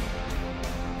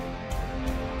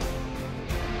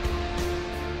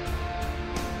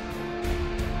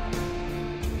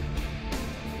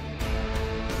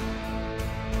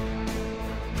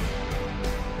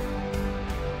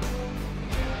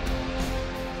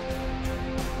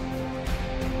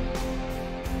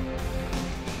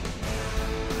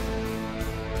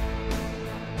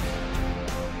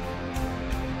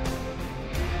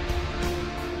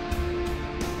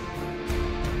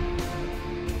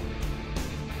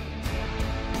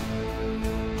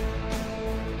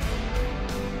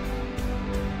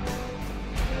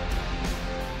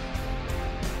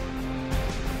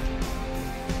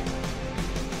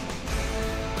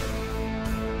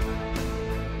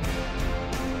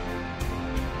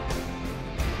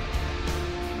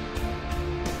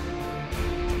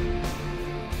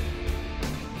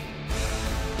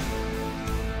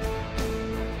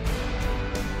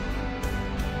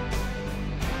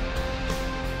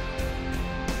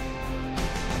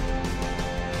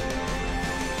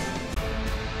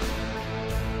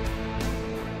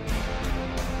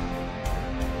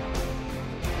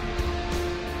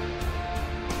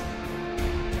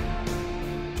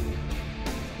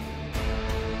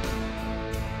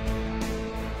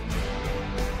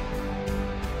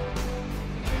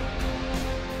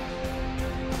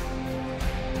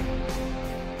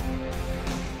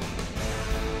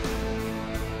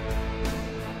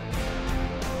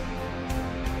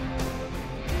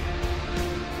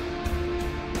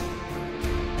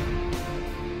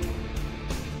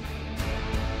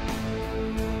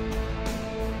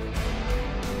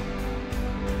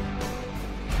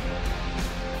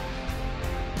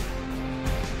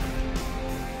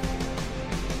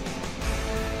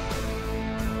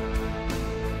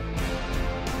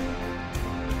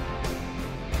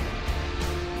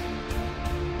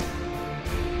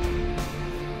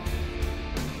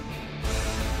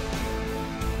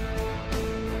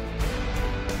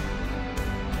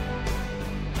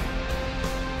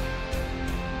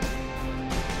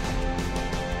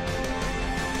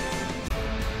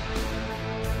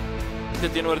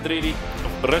 punte teenoor 3 die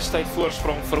rustyd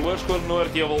voorsprong vir Hoërskool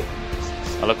Noordheuwel.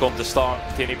 Hulle kom te staan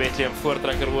teen die Bethlehem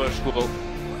Voortrekker Hoërskool.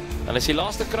 En is die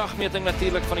laaste kragmeting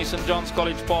natuurlik van die St. John's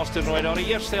College Pass toernooi. Daar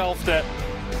die eerste helfte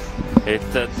het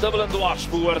dubbel en dwars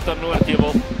behoort aan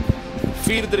Noordheuwel.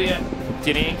 4-3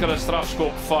 teen die enkele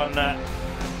strafskop van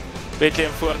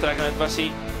Bethlehem Voortrekker. Het was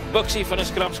die buksie van 'n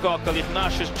skramskakel,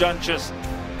 Ignatius Jantjes,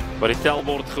 wat die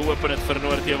telbord geopen het vir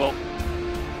Noordheuwel.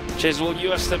 Cheswell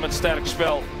Jooste met sterk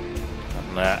spel.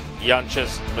 En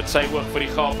Jantjes met sy oog vir die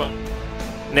gaping.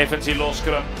 Neffens die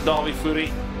loskram, Dawie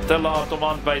Fourie te laat om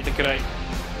hand by te kry.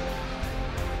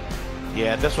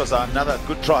 Yeah, this was another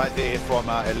good try there from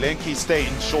Elenki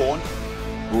Steyn, Sean,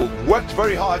 who worked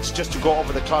very hard just to go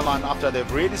over the try line after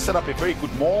they've really set up a very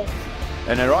good maul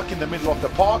and a rock in the middle of the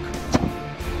park.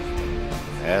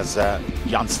 As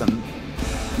Janssen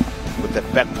with the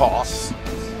back pass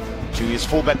to his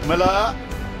fullback Miller.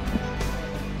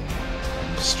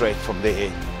 Straight from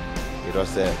there, it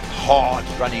was the hard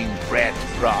running Brad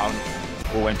Brown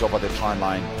who went over the try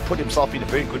line, put himself in a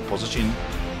very good position.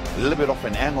 A little bit off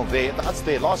an angle there. That's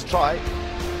their last try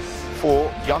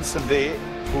for Janssen there,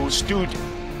 who stood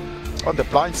on the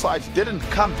blind side. He didn't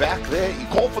come back there. He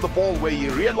called for the ball where he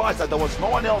realized that there was no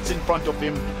one else in front of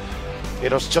him.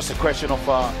 It was just a question of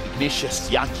Ignatius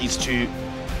Jantjies to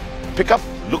pick up,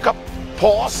 look up,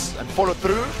 pause and follow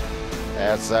through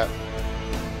as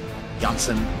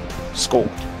Janssen scored.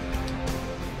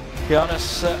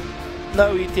 Janus,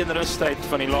 nou hier teen rustyd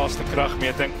van die laaste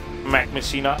kragmeting, Mac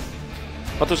Messina.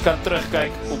 Wat ons kan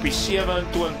terugkyk op die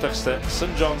 27ste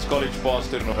St. John's College Pass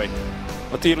toernooi.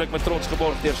 Natuurlik met trots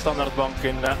geborg deur Standard Bank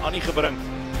en aangebring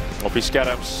op die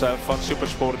skerms van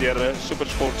Supersport deur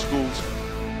Supersport Schools.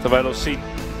 Terwyl ons sien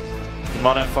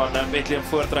manne van Bethlehem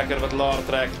Voortrekker wat laer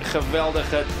trek,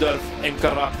 geweldige durf en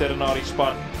karakter na die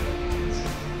span.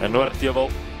 En Noordheuwel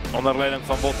onder leiding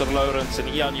van Botter Lawrence en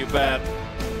Ian Hubert,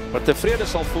 wat tevrede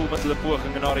sal voel met hulle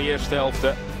poging na die eerste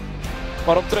helfte.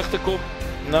 Maar om terug te kom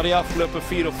na die afgelope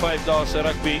 4 of 5 dae se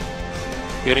rugby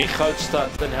hier in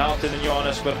Goudstad en Houghton in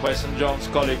Johannesburg by St. John's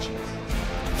College.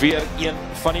 Weer een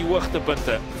van die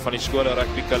hoogtepunte van die skole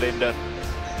rugby kalender.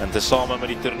 En tesame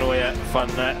met die toernooie van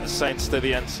St.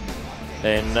 Stithians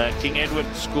en King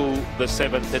Edward School the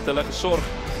 7th het hulle gesorg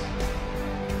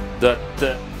dat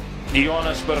die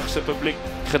Johannesburgse publiek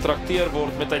getrakteer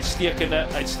word met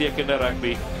uitstekende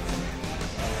rugby.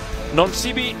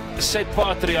 Nonsibi Set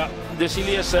Patria, dis die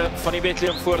lese van die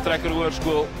Bethlehem Voortrekker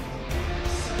Hoërskool.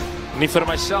 Nie vir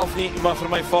myself nie, maar vir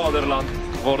my vaderland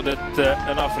word dit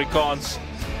in Afrikaans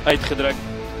uitgedruk.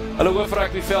 Hulle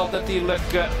hoofrugbyveld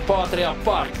natuurlik Patria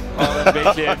Park aan in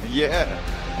Bethlehem. Yeah.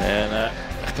 En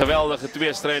geweldige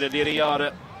tweestryde deur die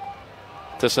jare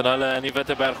tussen hulle en die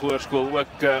Witteberg Hoërskool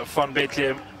ook van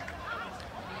Bethlehem.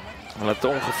 Hulle het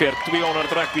ongeveer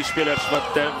 200 rugby spelers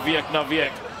wat week na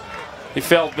week die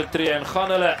veld betree en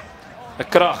gaan hulle 'n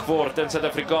krag word in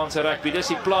Suid-Afrikaanse rugby. Dis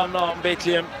die plan na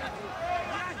Bethlehem.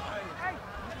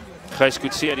 Gys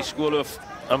Coetzee, die skoolhoof,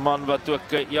 'n man wat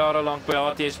ook jarelank by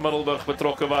HTS Middelburg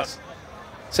betrokke was.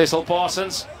 Cecil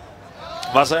Parsons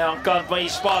was hy aan kant, maar hier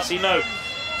spasie nou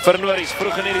vir Norries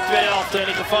vroeg in die tweede helfte en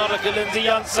die gevaarlike Lindsay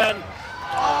Janssen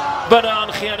binne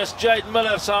aangaan is Jade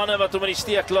Miller se hande wat hom in die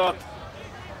steek laat.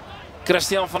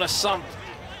 Christian van der Sant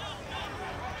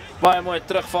baie mooi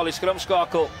terugval die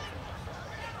skrimskakel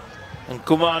en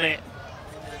Kumane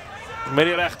met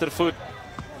die regtervoet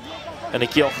en die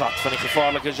keelgat van die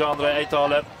gevaarlike Jean-André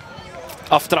uithaler.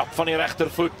 Aftrap van die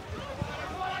regtervoet.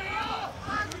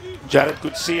 Jared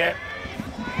Coetzee.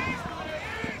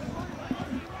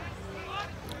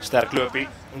 Sterk loopie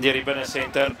deur die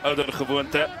binnensenter, ouder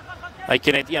gewoonte. Hy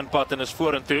ken net een pad en is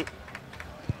vorentoe.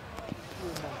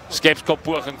 Skepskop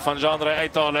poging van Jean-André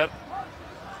uithaler.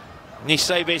 Nie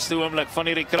sy beste oomblik van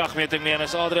hierdie kragmeting nie en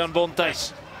is Adrian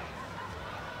Bontuis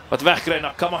wat wegkry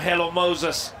na Kamahelo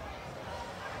Moses.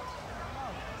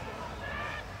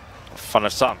 Van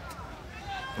der Sant.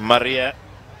 Marie.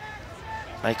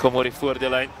 Hy kom oor die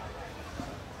voordeellyn.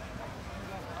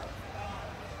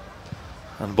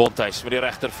 En Bontuis met die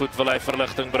regtervoet wil hy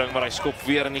verligting bring, maar hy skop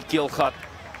weer in die keelgat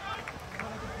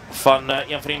van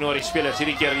een van die Norrie spelers,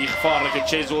 hierdie keer die gevaarlike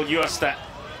Cheswell Jooste.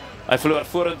 Hy verloor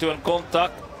vorentoe in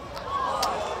kontak.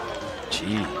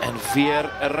 En weer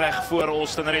reg voor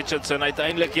Austin Richardson,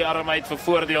 uiteindelik die arm uit vir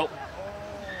voordeel.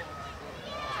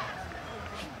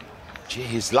 Gee,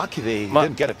 he's lucky they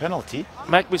didn't get a penalty.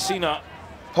 Mac Messina,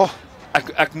 Oh,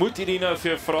 ek moet hierdie nou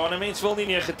vir jou vra, en 'n mens wil nie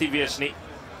negatief wees nie.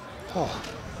 oh.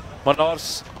 Maar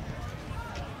daar's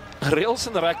reëls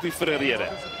in rugby vir 'n rede.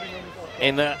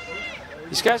 En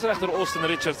die skeieregter Austin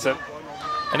Richardson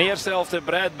in die eerste helfte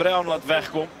Brad Brown laat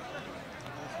wegkom.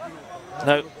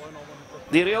 Nou,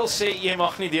 Die reëls sê jy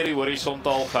mag nie deur die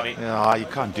horisontaal gaan nie. Yeah, you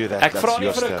can't do that. Ek That's vra nie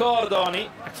your vir 'n style. kaart daar nie.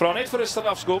 Ek vra net vir 'n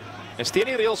strafskop. Dit steen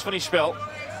die reëls van die spel.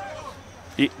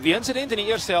 Die incident in die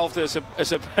eerste helfte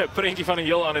is 'n prentjie van 'n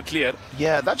heel ander kleur.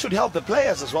 Yeah, that should help the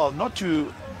players as well, not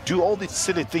to do all these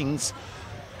silly things,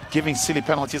 giving silly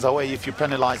penalties away if you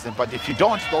penalize them. But if you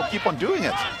don't, they'll keep on doing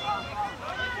it.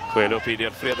 Goeie loop hier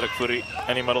deur Voortrekker Fourie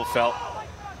in die middelveld.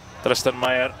 Tristan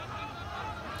Meyer.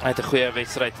 Hy het 'n goeie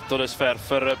wedstryd tot dusver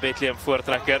vir Bethlehem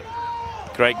Voortrekker.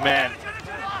 Craig Mann.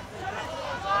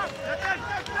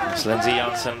 Lindsay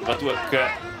Jansen wat ook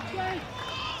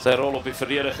sy rol op die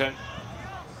verdediging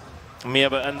meer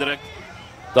beïndruk.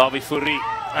 Dawie Fourie,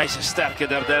 hy's 'n sterke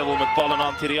Noordheuwel met bal in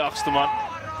hand hier die agste man.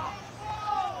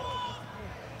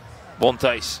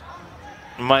 Bonthuis.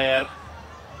 Meyer.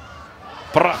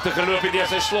 Pragtige loop hier deur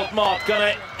sy slotmaat, kan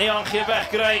hy nie aangee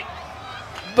wegkry.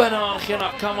 Binne aangee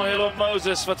na Kamohelo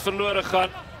Moses wat verlore gaan.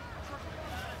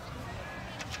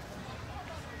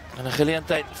 En 'n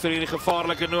geleentheid vir hierdie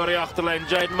gevaarlike Noordie agterlyn,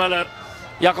 Jade Miller.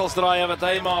 Jakkalsdraaie wat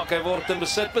hy maak, hy word in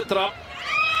besit betrap.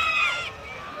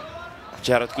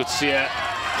 Jared Coetzee,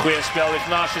 goeie spel,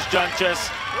 Ignatius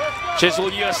Jantjes. Chisel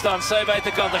Joost aan sy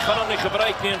buitekant, hy gaan hom nie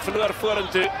gebruik nie en verloor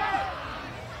vorentoe.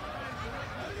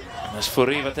 En dis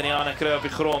Fourie wat in die hande kry op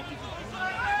die grond.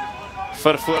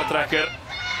 Vir Voortrekker.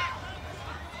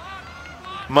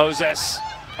 Moses,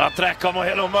 trek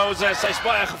Kamohelo Moses, hy's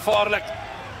baie gevaarlik.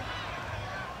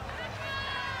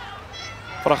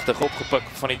 Pragtig opgepik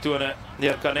van die tone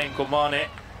deur Kanenko Mane.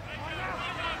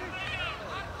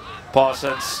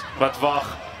 Parsons wat wag.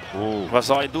 Was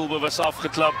hy doelbewus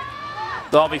afgeklap.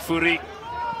 Dawie Fourie.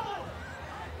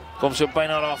 Kom so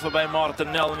byna daar verby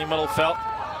Martin Nel in die middelveld.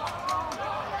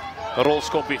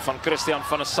 Rolskoppie van Christian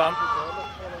van der Sand.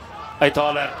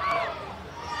 Uithaler.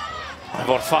 Hy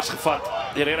word vasgevat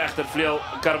deur die regtervleuel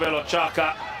Carmelo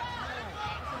Chaka.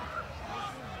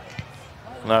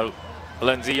 Nou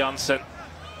Lindsay Jansen.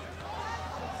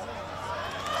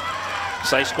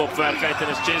 Sy skopwerk uit en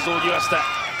is Chisel Joost.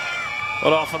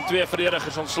 Daar van twee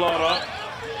verdedigers ontslae raak.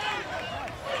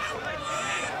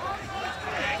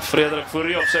 Frederik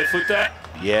Fourie op sy voete.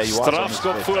 Yeah, you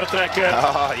Strafskop Voortrekker.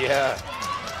 Ah, yeah.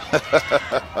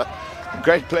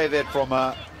 Great play there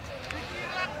from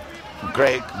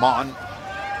Greg Mann.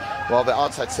 Well, the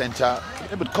outside centre, a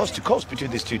little bit coast to coast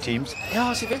between these two teams. Ja,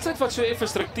 as die wedstryd wat so effe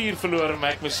struktuur verloor,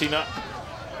 Mac Messina.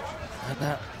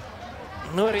 En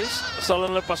Norris sal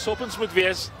hulle pasopens moet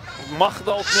wees. Mag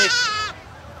dalk net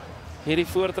hierdie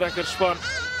Voortrekker span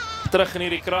terug in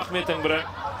hierdie kragmeting bring.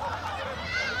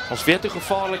 Ons weet hoe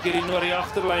gevaarlik hierdie Noordie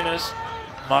agterlyn is,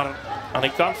 maar aan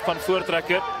die kant van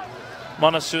Voortrekker,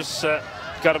 manne soos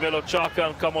Carmelo Chaka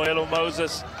en Kamohelo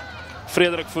Moses,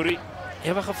 Frederik Fourie,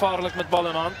 ewe gevaarlik met bal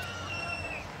in hand.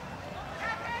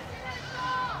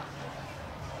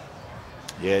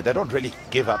 Yeah, they don't really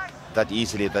give up that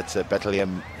easily. That's a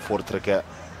Bethlehem Voortrekker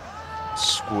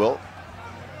school.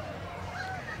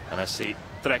 En as die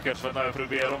trekkers wat nou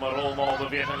probeer om 'n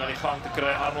rolmaalbeweging aan die gang te kry,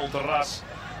 Arnold Ras.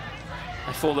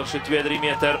 Hy volg so 2-3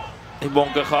 meter, die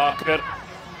bonke gehaker.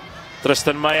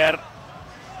 Tristan Meyer.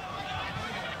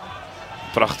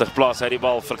 Pragtig plaas hy die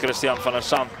bal vir Christian van der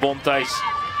Sand. Bonthuis.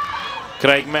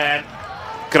 Craig Mann.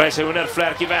 Kry sy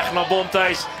hoendervlerkie weg na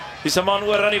Bonthuis. Dis 'n man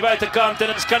oor aan die buitekant en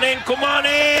dit is Kanenko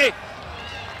Mane.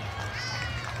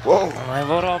 Wow. Hy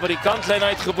word daar by die kantlyn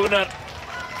uitgeboener.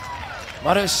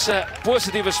 Maar is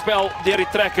positiewe spel deur die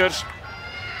trekkers.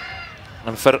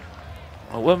 En vir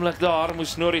 'n oomblik daar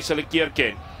moes Norris hulle keer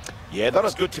ken. Yeah, that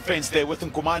was good defense there with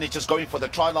Nkumane just going for the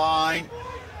try line.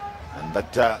 And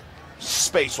that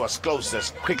space was closed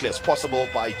as quickly as possible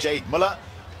by Jade Miller,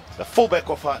 the fullback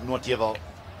of Noordheuwel.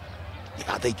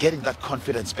 Yeah, they're getting that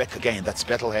confidence back again. That's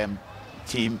Bethlehem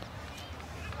team.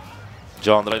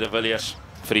 John de Villiers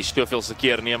vir die stoveelste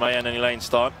keer neem hy in die lyn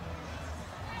staan.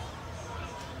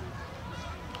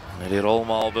 En die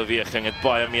rolmaalbeweging het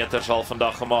baie meters al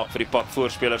vandag gemaak vir die pak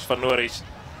voorspelers van Norris.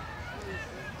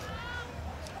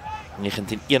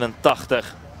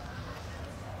 1981.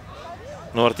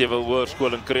 Noordheuwel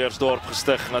Hoërskool in Kreersdorp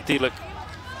gestig. Natuurlik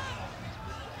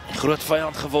 'n groot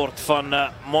vyand geword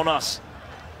van Monas.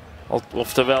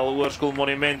 Oftewel Hoërskool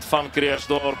Monument van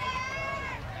Kreersdorp.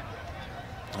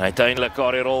 Uiteindelik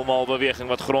daar die rolmaalbeweging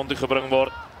wat grond toe gebring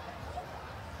word.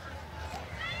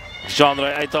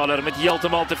 Jean-Ray Uithaler met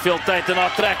heeltemal te veel tyd en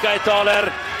haar trek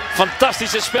Uithaler.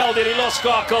 Fantastiese spel deur die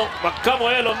losskakel. Maar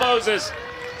Kamohelo Moses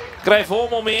kry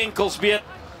hom om die enkels beet.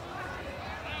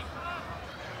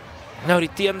 Nou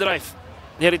die teendryf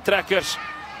deur die trekkers.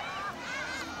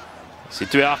 Dis die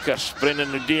twee akkers,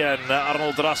 Brendan Nudee en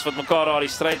Arnold Ras wat mekaar daar die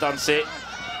stryd aan sê.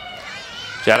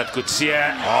 Jared Coetzee.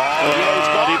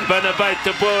 Die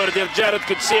binnenbuitenboor deur Jared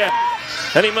Coetzee.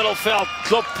 In die middelveld,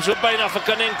 klop so byna vir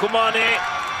Kanen Komane.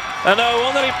 En nou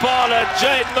onder die pale,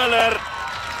 Jade Miller.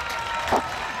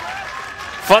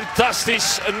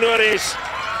 Fantasties Norris.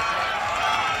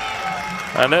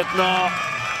 En dit na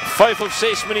 5 of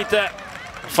 6 minute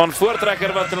van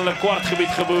Voortrekker wat in hulle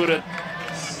kwartgebied geboor het.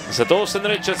 Is dit Austin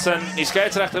Richardson, die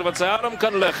scheidsrechter wat sy arm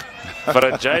kan lig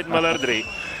vir 'n Jade Miller 3.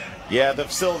 Yeah,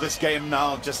 they've still this game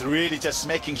now, just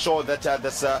making sure that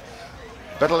this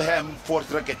Bethlehem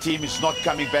Voortrekker team is not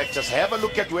coming back. Just have a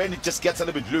look at when it just gets a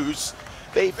little bit loose.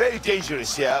 They're very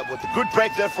dangerous here with a good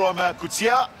break there from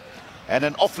Coetzee and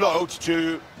an offload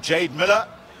to Jade Miller,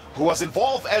 who was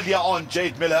involved earlier on.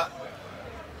 Jade Miller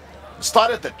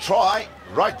started the try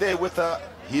right there with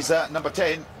his number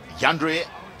 10, Yandre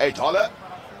Eitale.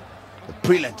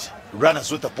 Brilliant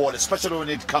runners with the ball, especially when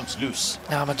it comes loose.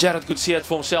 Ja, maar Jared Coetzee het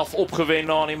vir homself opgewen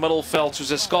na in die middelveld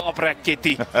soos 'n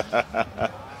skaaprakettie.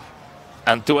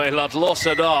 En toe hy laat los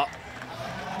daar,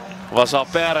 was haar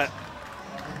pere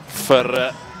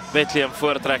vir Bethlehem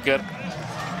Voortrekker.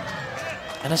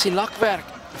 En is die lakwerk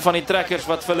van die trekkers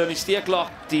wat vir hulle in die steek lag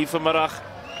die vanmiddag.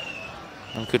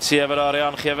 En Coetzee wat daar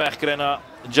aangee wegkry na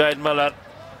Jade Miller.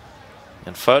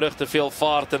 Eenvoudig te veel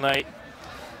vaart en hy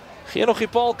gee nog die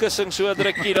paalkussing so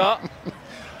drukkie daar.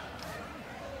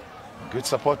 Good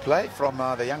support play from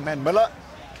the young man Miller.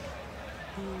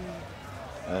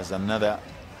 There's another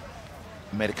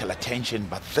medical attention,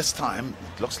 but this time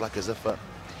it looks like as if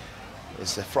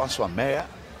it's Francois Meyer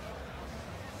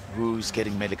who's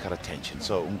getting medical attention.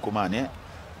 So Nkumane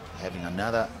having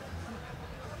another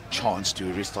chance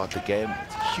to restart the game.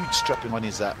 It's a huge strapping on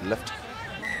his left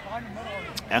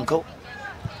ankle.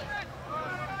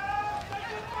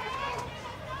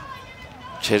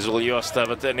 Chisel Jooste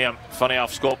wat inneem van die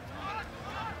afskop.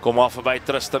 Kom af verby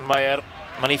Tristan Meyer,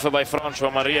 maar nie verby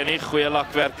François Marie nie. Goeie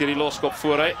lakwerk hier die loskop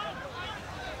voor hy.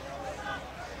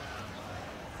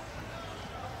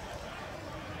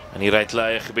 En hier uit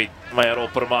leie gebied, Meyer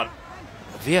Opperman.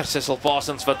 Weer Cecil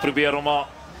Parsons wat probeer om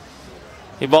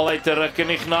die bal uit te ruk en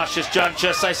Ignatius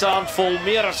Jantjes, sy's handvol,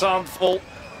 meer as handvol.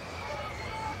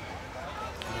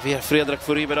 Weer Frederik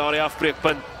Fourie by daar die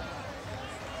afbreekpunt.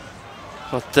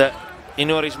 Wat die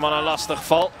Norris manne lastig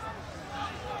val.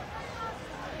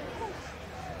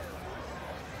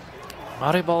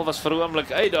 Maar die bal was vir 'n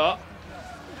oomblik uit daar.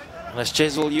 En is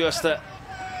Chisel Jooste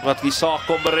wat die saak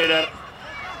kom beredder.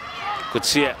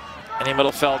 Coetzee in die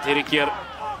middelveld hierdie keer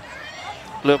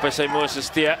loop hy sy Moses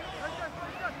tee.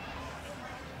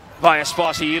 Baie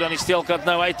spasie hier aan die steelkant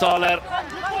nou Eitale.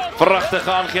 Pragtig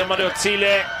aangee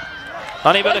Madotsile.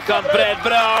 Aan die binnekant Brad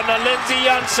Brown en Lindsay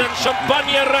Jansen,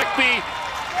 Champagne Rugby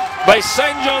by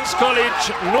St. John's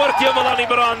College, Noordheuwel aan die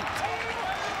brand.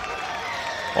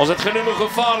 Ons het genoeg hoe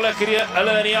gevaarlik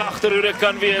hulle in die agterhoede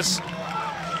kan wees.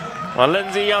 Maar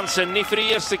Lindsay Jansen nie vir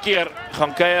die eerste keer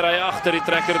gaan kuier hy agter die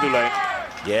trekkerdoellyn.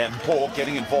 Yeah, and Paul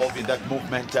getting involved in that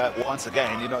movement once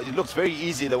again. You know, it looks very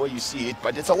easy the way you see it,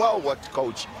 but it's a well-worked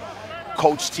coach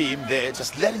team there,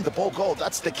 just letting the ball go.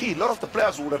 That's the key. A lot of the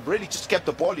players would have really just kept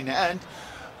the ball in hand,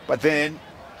 but then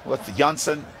with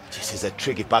Jansen, this is a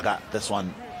tricky bugger. This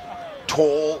one,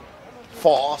 tall,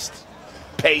 fast,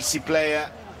 pacey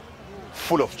player,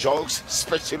 full of jokes,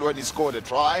 especially when he scored a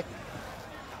try.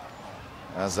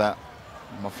 As I'm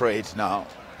afraid now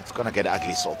it's going to get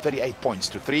ugly. So 38 points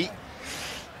to 3.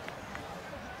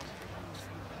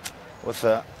 With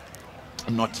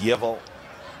Noordheuwel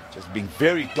just being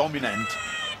very dominant,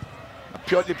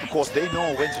 purely because they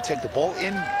know when to take the ball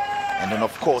in. And then,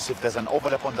 of course, if there's an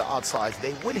overlap on the outside,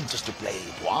 they're willing just to play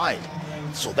it wide.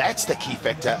 So that's the key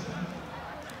factor.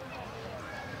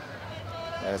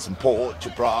 There's Paul to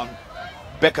Brown.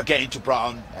 Back again to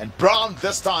Brown. And Brown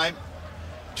this time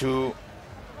to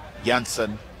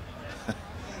Jansen.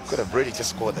 Could have really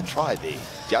just scored the try there.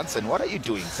 Jansen, what are you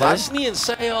doing, son? Hy is nie in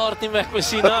sy hart nie, ek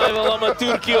sien hy wil aan 'n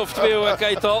toertjie of twee ook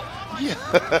uithaal.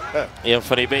 Een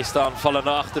van die beste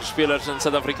aanvallende agterspelers in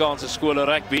Suid-Afrikaanse skole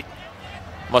rugby.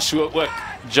 Maar so ook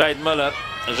Jade Miller,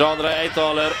 Jean-André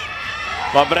Eitale,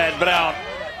 maar Brad Brown,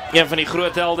 een van die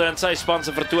groot helde in sy span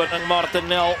se vertoning, Martin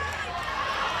Nel.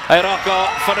 Hy raak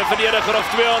van 'n verdediger of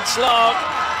twee ontslaan.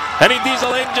 En die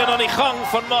diesel engine aan die gang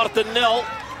van Martin Nel.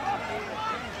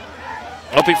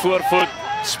 Op die voorvoet,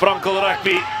 sprankel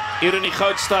rugby hier in die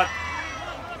Goudstad.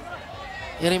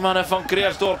 Hierdie manne van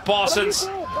Kreersdorp, Parsons,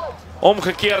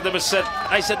 omgekeerde besit.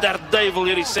 Hy's 'n derduivel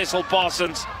hierdie Cecil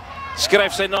Parsons.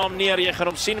 Skryf sy naam neer, jy gaan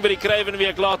hom sien by die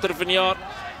Kruiwenweek later vanjaar.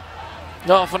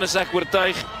 Daarvan is ek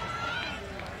oortuig.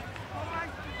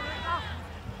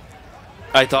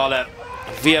 Eitale,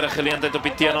 weer 'n geleentheid op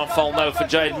die teenaanval nou vir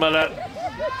Jade Miller.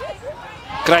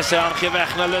 Kry sy aangee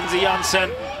weg na Lindsay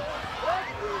Jansen.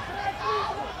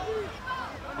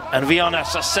 En wie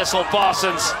anders as Cecil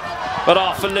Parsons, wat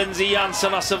daar vir Lindsay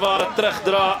Jansen as 'n ware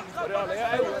terugdra.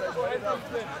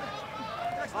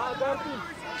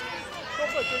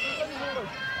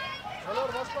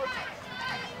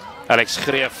 Alex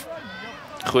Greef,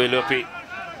 goeie loopie.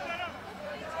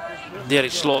 Deur die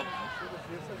slot.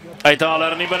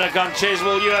 Uithaler in die binnekant,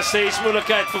 Cheswell USA's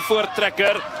moeilikheid vir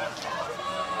Voortrekker.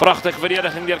 Pragtige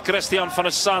verdediging deur Christian van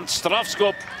der Sand,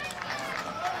 strafskop.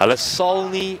 Hulle sal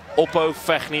nie ophou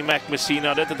veg nie, Mac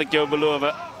Messina, dit het ek jou beloof.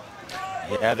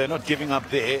 Yeah, they're not giving up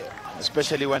there,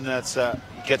 especially when it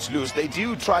gets loose. They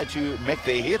do try to make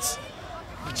their hits,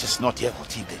 but just not yet.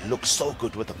 They look so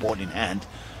good with the ball in hand.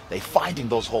 They're finding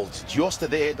those holes. Just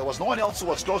there was no one else who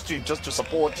was close to him just to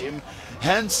support him.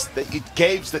 Hence, it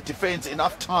gave the defense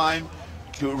enough time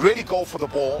to really go for the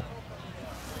ball.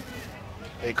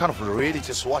 They kind of really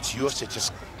just watch Jooste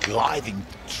just gliding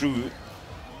through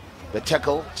the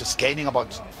tackle, just gaining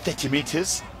about 30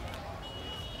 meters.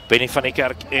 Benny van die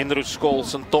Kerk, Andrew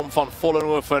Scholes en Tom van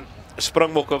Vollenhoven,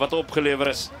 springbokke wat opgelewer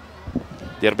is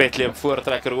deur Bethlehem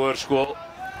Voortrekker Hoërskool.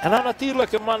 En dan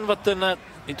natuurlik 'n man wat in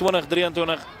die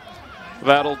 2023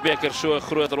 Wêreldbeker so 'n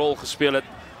groot rol gespeel het,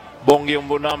 Bongi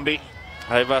Mbonambi.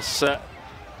 Hy was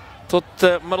tot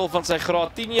middel van sy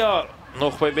graad 10 jaar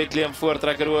nog by Bethlehem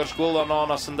Voortrekker Hoërskool, daarna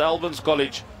na St Albans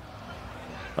College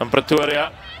in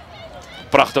Pretoria.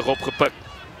 Pragtig opgepik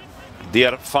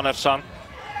deur Van der Sand.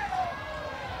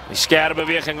 Die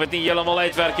skerbeweging wat nie heeltemal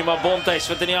uitwerk nie, maar Bonthuis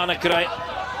wat in die hande kry.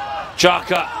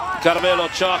 Chaka, Carmelo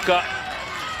Chaka.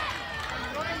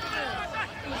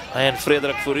 En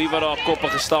Frederik Fourie wat daar koppe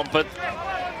gestamp het.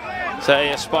 Sy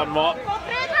eie span maar.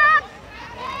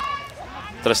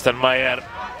 Tristan Meyer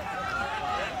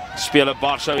speel 'n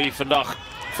Barca hier vandag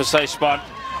vir sy span.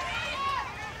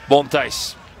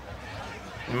 Bonthuis.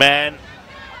 Man.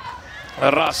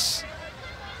 Ras.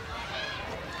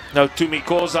 Nou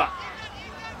Tumikoza.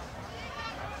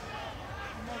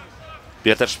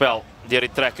 Beter spel deur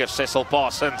die trekker Cecil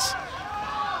Parsons.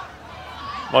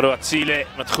 Maruatsile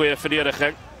met goeie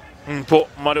verdediging. Mpo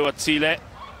Maruatsile.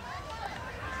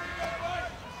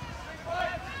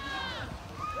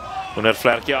 Onder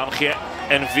vlerkie aangee.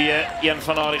 En weer een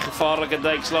van haar gevaarlike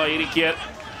duikslae hierdie keer.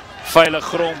 Veilig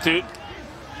grond toe.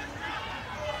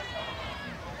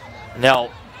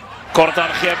 Nel. Kort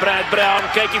aangee, Brad Brown.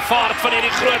 Kyk die vaart van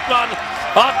hierdie groot man.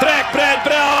 Trek Brad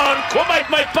Brown. Kom uit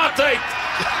my pad uit.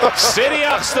 Sê die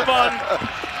agste man.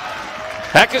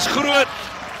 Ek is groot.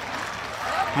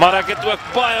 Maar ek het ook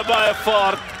baie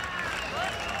vaart.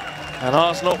 En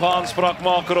daar is nog 'n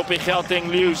aanspraakmaker op die Gauteng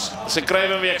Lions. Sy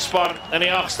Kruiwenweegspan in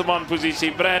die agste man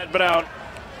posisie. Brad Brown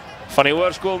van die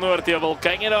Hoërskool Noordheuwel.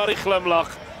 Kyk jy daar die glimlag.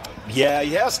 Yeah,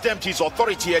 he has stamped his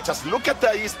authority here. Just look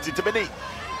at his determination.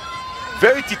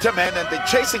 Very determined, and they're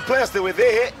chasing players. They were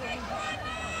there.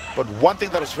 But one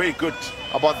thing that was very good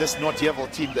about this Noordheuwel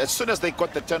team, as soon as they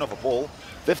got the turn of a ball,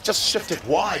 they've just shifted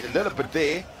wide a little bit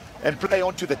there and play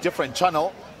onto the different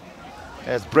channel.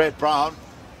 As Brad Brown,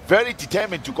 very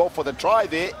determined to go for the try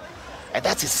there, and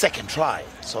that's his second try.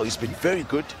 So he's been very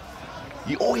good.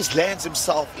 He always lands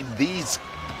himself in these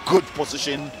good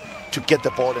position to get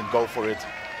the ball and go for it.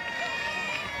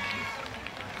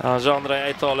 Jean-André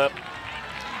Uithaler.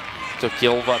 Ook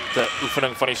heel wat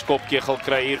oefening van die skopkegel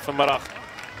kry hier vanmiddag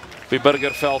op die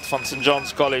Burgerveld van St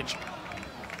John's College.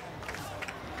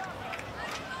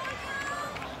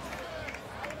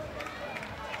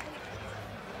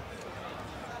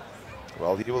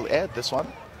 Well, he will add this one.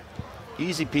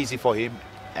 Easy peasy for him.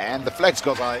 And the flags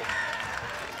go by.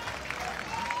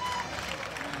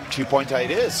 2-pointer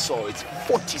it is, so it's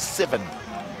 47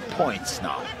 points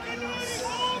now.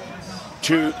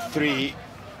 2-3.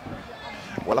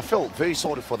 Well, I feel very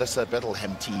sorry for this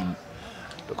Bethlehem team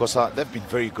because they've been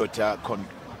very good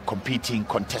competing,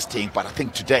 contesting, but I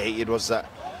think today it was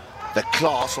the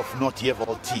class of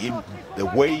Noordheuwel team, the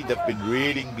way they've been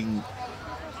really being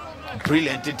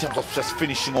brilliant in terms of just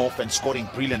finishing off and scoring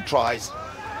brilliant tries.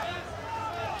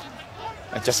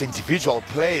 And just individual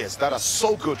players that are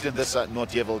so good in this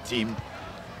Noordheuwel team.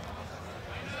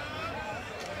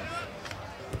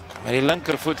 Met die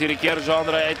linkervoet hierdie keer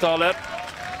Jean-André Uithaler.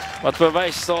 Wat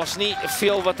bewys, daar's nie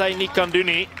veel wat hy nie kan doen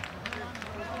nie.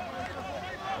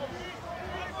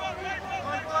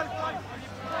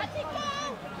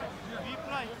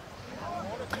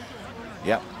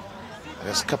 Yeah,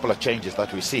 there's a couple of changes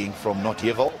that we're seeing from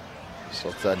Noordheuwel. So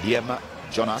it's Liam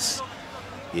Jonas,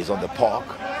 he's on the park.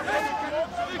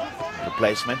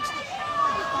 Replacement,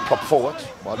 prop forward,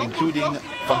 while including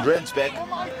Van Rensbeck.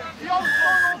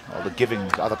 Well, they're giving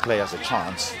other players a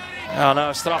chance. Ja,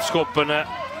 nou strafskop en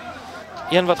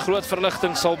Een wat groot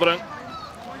verligting sal bring.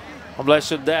 Ons bly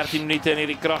so 13 minute in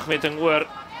hierdie kragmeting oor.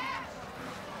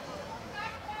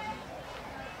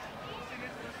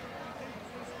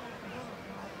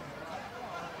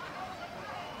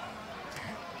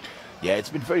 Yeah,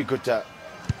 it's been very good.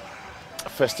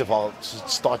 Festival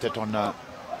started on a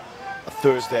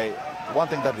Thursday. One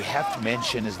thing that we have to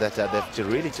mention is that they've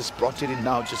really just brought it in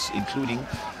now, just including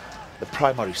the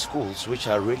primary schools, which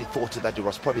I really thought that it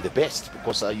was probably the best,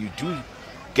 because you do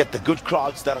get the good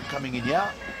crowds that are coming in here,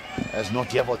 as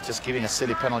Noordheuwel just giving a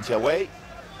silly penalty away.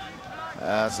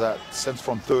 As since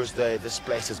from Thursday, this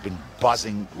place has been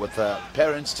buzzing with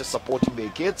parents just supporting their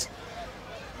kids,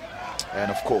 and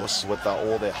of course with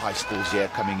all the high schools here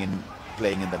coming in,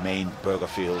 playing in the main burger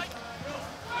field.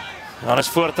 Dan is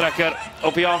Voortrekker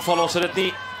op die aanval. Ons het dit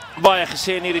nie baie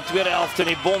gesê in hierdie tweede helft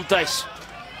in die Bonthuis.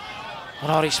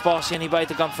 Maar daar die spasie aan die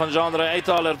buitekant van Jean-André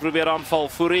Uithaler probeer aanval.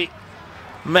 Fourie,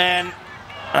 man,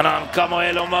 en dan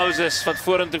Kamoelo Moses wat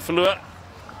vorentoe verloor.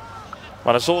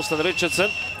 Maar dit is Austin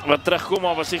Richardson wat terugkom,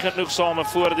 maar was nie genoegsame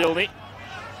voordeel nie.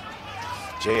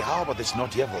 Jay, how about this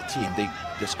Noordheuwel team?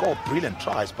 They score brilliant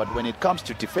tries, but when it comes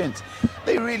to defense,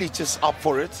 they really just up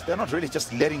for it. They're not really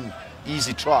just letting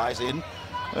easy tries in.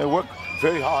 They work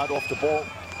very hard off the ball.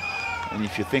 And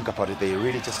if you think about it, they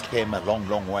really just came a long,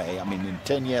 long way. I mean, in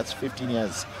 10 years, 15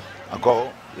 years ago,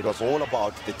 it was all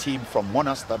about the team from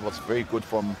Monas that was very good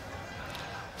from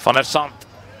Van der Sand.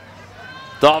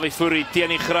 Dawie Fourie teen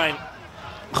die grein.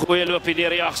 Goeie loopie deur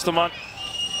die agste man.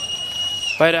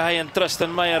 Beide hy en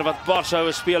Tristan Meyer wat bars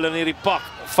hou speel in hierdie pak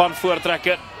van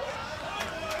Voortrekker.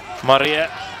 Marie,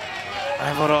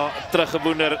 hy word daar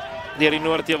teruggeboender deur die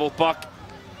Noordheuwel pak.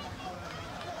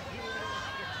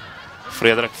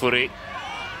 Frederik Fourie.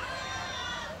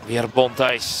 Weer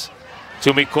Bonthuis.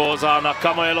 Tumikoza na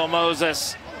Kamoelo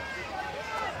Moses.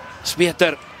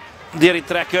 Speter deur die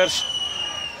trekkers.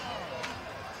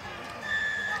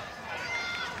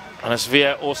 En is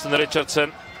weer Austin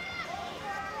Richardson.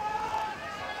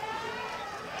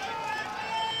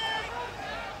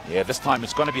 Yeah, this time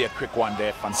it's going to be a quick one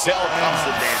there. Van Zel comes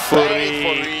in there.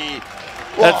 Fourie.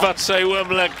 Dit wat sy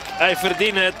oomblik. Hy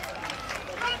verdien het.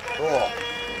 Oh.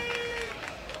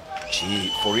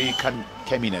 Gee, Fourie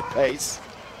came in at pace.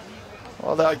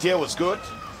 Well, the idea was good.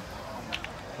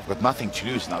 They've got nothing to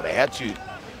lose now. They had to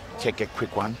take a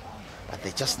quick one, but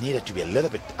they just needed to be a little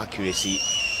bit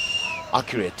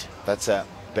accurate. That's a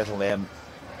Bethlehem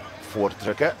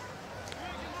Voortrekker.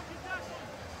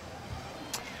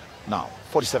 Now,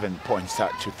 47 points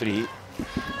to 3.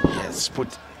 Yes,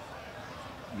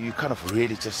 you kind of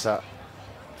really just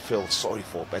feel sorry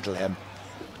for Bethlehem.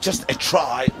 Just a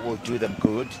try will do them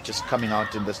good, just coming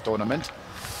out in this tournament.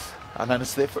 And then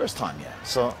it's their first time here.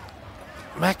 So,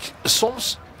 Mac,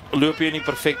 soms loop jy in die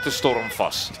perfekte storm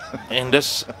vas. En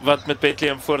dis wat met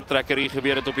Bethlehem Voortrekker hier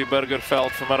gebeur het op die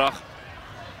burgerveld vanmiddag.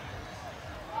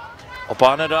 Op 'n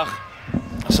ander dag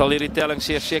sal hierdie telling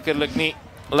sekerlik nie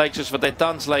lyk soos wat hy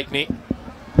tans lyk nie.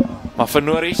 Maar vir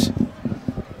Norries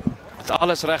het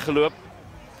alles reg geloop.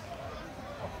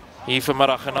 Hier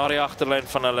vanmiddag en na die agterlyn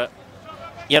van hulle.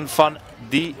 Een van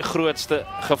die grootste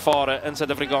gevare in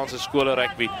Suid-Afrikaanse skole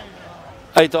rugby.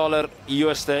 Uithaler,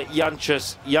 Jooste,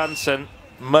 Jantjes, Jansen,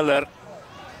 Miller.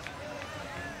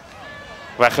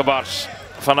 Weggebars.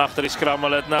 Van agter die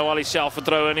skrammel het nou al die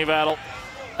selfvertroue in die wêreld.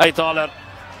 Uithaler.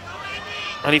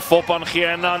 En die fop aangee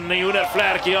en dan die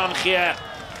hoendervlerkie aangee.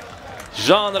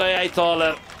 Jean-André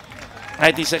Uithaler. Hy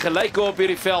het nie sy gelyke op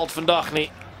hierdie veld vandag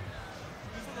nie.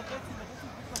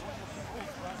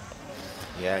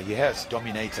 yeah, he has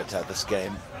dominated this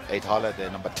game. Uithaler, the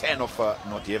number 10 of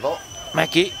Noordheuwel.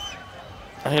 Mackie.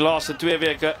 In die laaste 2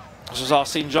 weke, soos al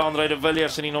sien Jean-André de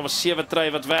Villiers in die nommer 7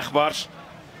 trui wat wegbars.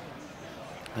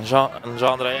 En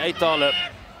Jean-André Uithaler.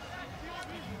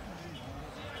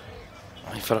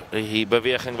 Die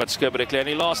beweging wat skibberig lê.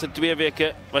 In die laaste 2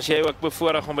 weke was jy ook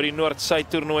bevoorreg om by die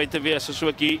Noord-Suid toernooi te wees, soos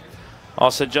ook hier.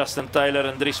 As Justin Taylor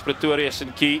en Dries Pretorius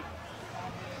en Key.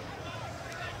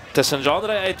 Tussen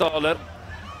Jean-André Uithaler,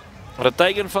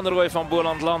 Reteigen van der Rooij van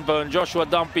Boland Landbou en Joshua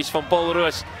Dampies van Paul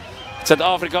Roos.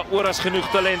 Suid-Afrika oor genoeg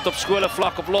talent op skole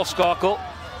vlak op loskakel.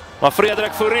 Maar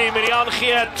Frederik Fourie met die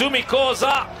aangee,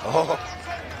 Tumikoza.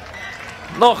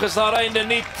 Nog is daar einde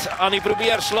niet aan die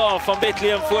probeerslaaf van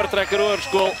Bethlehem Voortrekker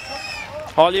Hoërskool.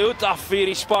 Haal je hoed af vir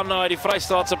die span na die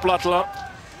Vrystaatse platteland.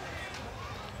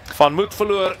 Van moed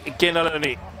verloor, ek ken hulle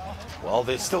nie. Well,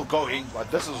 they're still going, but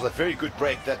this was a very good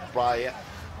break that by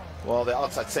the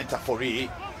outside centre Fourie.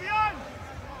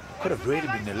 Could have really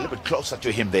been a little bit closer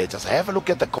to him there. Just have a look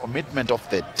at the commitment of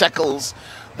the tackles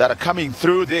that are coming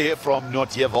through there from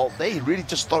Noordheuwel. They really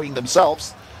just throwing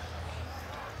themselves.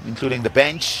 including the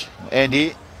bench,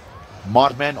 Andy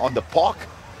Marman on the park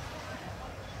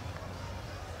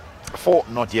for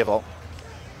Noordheuwel.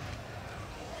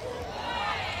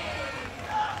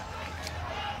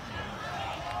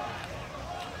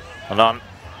 En dan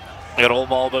een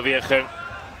rolbalbeweging.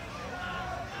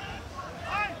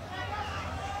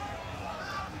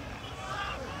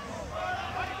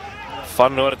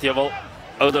 Van Noordheuwel,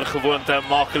 ouder gewoonte,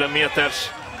 maak hulle meters.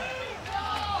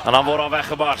 En dan word hy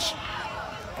weggebars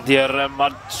deur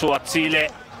Matsuatsile.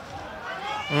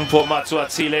 Voor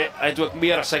Matsuatsile, hy het ook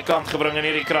meer as sy kant gebring in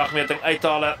hierdie kragmeting.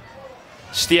 Uithalen,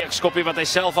 steekskoppie wat hy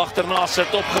self agterna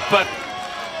sit, opgepik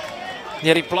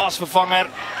deur die plaasvervanger.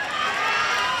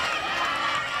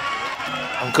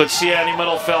 En Kutsie in die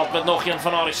middelveld met nog een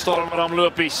van haar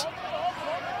stormramlopies.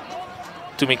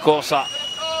 Tumikosa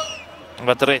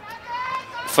wat red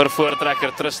vir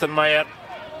Voortrekker, Tristan Meyer.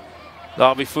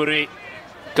 Daarby Fourie,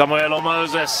 Kamoelo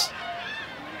Moses.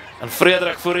 En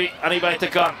Frederik Fourie aan die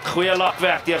buitekant. Goeie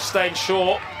lakwerk deur Stein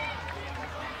Shaw.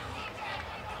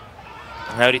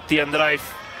 Nou die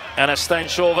teendryf. En 'n Stein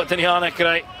Shaw wat in die hande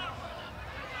kry.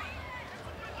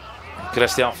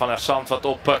 Christian van der Sand wat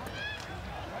oppik.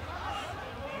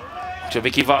 So 'n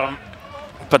bietjie warm.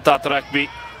 Patat Rugby.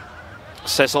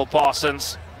 Cecil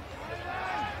Parsons.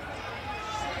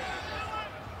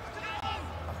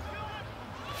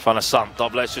 Van der Sand, daar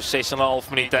bly so 6,5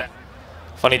 minute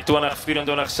van die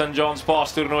 2024 St. John's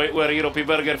Pass toernooi oor hier op die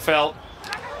Burgerveld.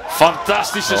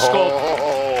 Fantastische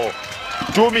skop.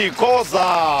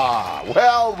 Tumikosa.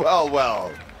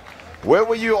 Well. Where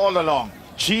were you all along?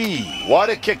 Gee, what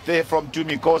a kick there from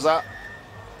Tumikosa.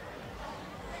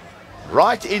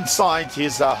 Right inside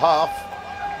his half.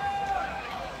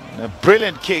 A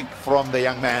brilliant kick from the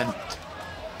young man.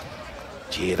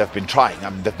 Gee, they've been trying.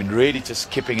 They've been really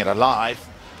just keeping it alive.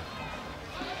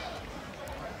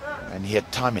 And he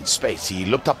had time and space. He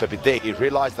looked up a bit there. He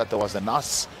realized that there was a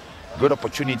nice, good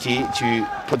opportunity to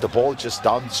put the ball just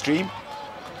downstream.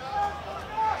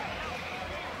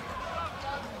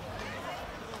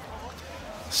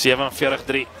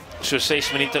 (47-3), so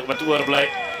 6 minute wat oorbly.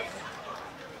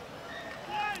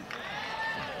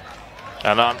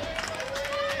 En dan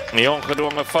 'n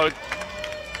ongedwonge fout.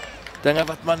 Dinge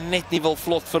wat maar net nie wil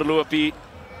vlot verloop hier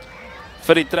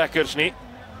vir die trekkers nie.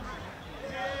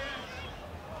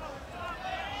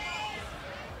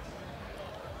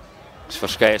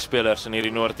 Verskeie spelers in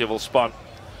hierdie Noordheuwel span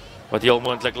wat heel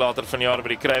moontlik later vanjaar by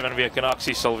die Kruiwenweek in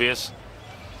aksie sal wees.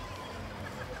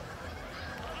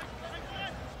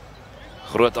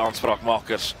 Groot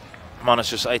aanspraakmakers, manne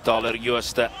soos Uithaler,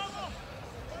 Jooste,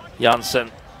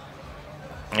 Jansen,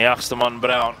 jagste man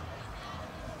Brown.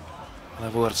 Hulle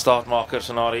behoort staatmakers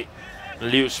in haar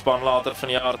leeuwspan later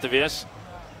vanjaar te wees.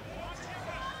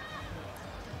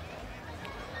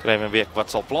 Kruiwenweek wat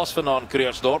sal plaasvind in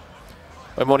Krugersdorp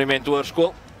by Monument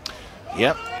Hoërskool.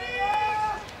 Yep.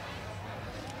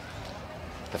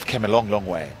 They've come a long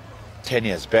way. 10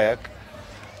 years back,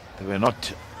 they were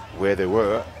not where they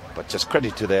were, but just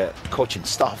credit to their coaching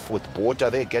staff with Borja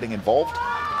there getting involved.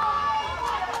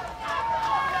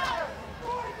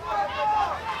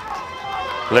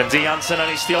 Lindsay Jansen aan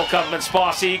die steelkant met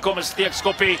spasie. Hier kom 'n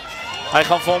steekskoppie. Hy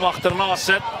gaan vir hom agterna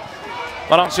sit.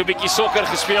 Maar dan so 'n bietjie sokker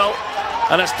gespeel.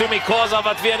 En as Tumikosa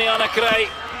wat weer nie aan kry.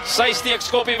 Sy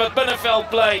steekskoppie wat binneveld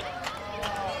bly.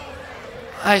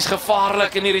 Hy is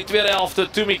gevaarlik in hierdie tweede helfte,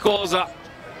 Tumikosa.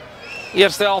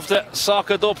 Eerste helfte,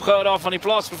 sake dopgehou daar van die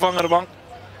plaasvervangerbank.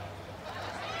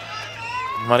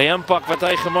 Maar die impak wat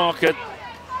hy gemaak het,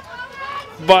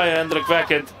 baie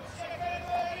indrukwekkend.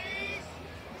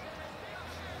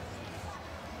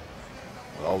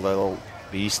 Well, they'll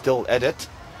be still at it.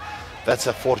 That's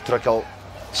a Voortrekker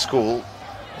school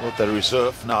with the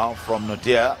reserve now from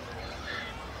Noordheuwel.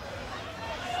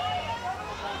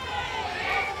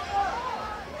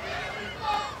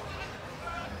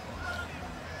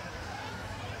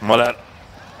 Muller.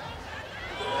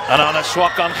 En dan 'n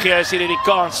swak aangee is hier die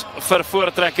kans vir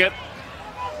Voortrekker.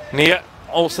 Nee,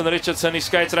 Olsen Richardson die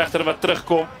skeieregter wat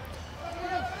terugkom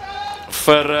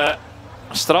vir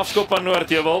strafskop aan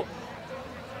Noordheuwel.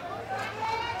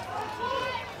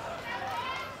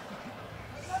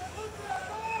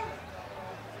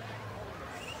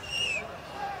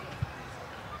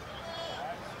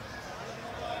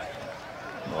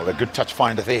 Well, a good touch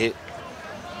finder there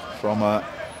from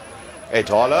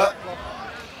Uithaler.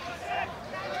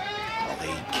 Well,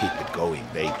 they keep it going.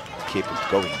 They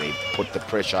put the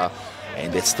pressure,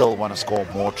 and they still want to score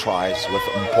more tries with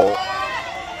Mpo.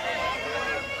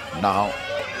 Now,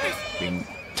 being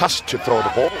touched to throw the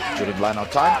ball during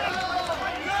line-out time.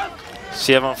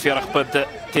 47 punte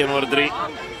teenoor 3.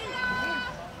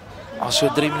 Al so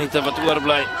 3 minute wat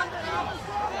oorbly.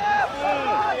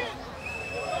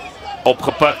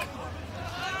 Opgepik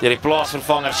deur die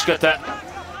plaasvervanger Skutte.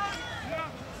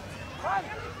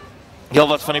 Heel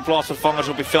wat van die plaasvervangers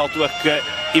op die veld ook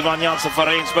Ivan Jansen van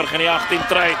Rensburg in die 18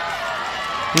 try.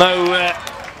 Nou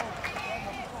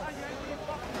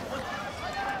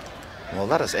well,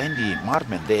 that is Andy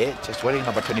Marman there, just wearing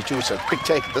number 22, so quick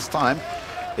take this time.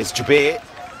 It's Jubé.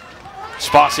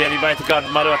 Spasie aan die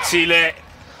buitekant, Maruatsile.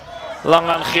 Lang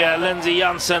aangee, Lindsay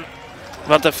Jansen.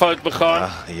 Wat 'n fout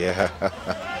begaan. Yeah.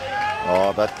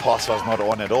 Oh, that pass was not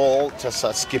on at all. Just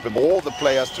skipping all the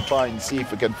players to try and see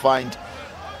if we can find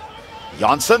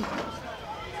Jansen.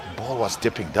 The ball was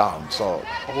dipping down, so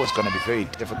always going to be very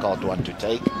difficult one to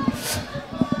take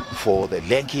for the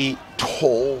lanky,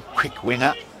 tall, quick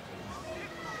winger.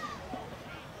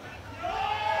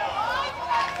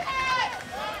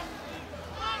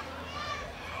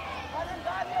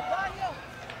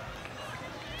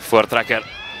 Voortrekker.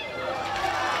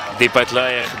 Diep uit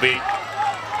leie gebied.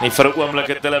 Nie vir 'n oomblik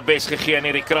het hulle bes gegee in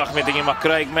hierdie kragmeting, maar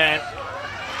Craigman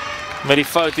met die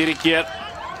fout hierdie keer.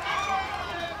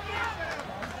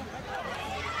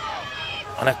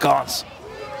 En 'n kans.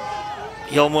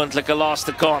 Heel moontlike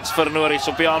laaste kans vir Norris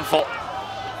op die aanval.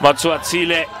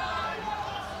 Matsuatsile.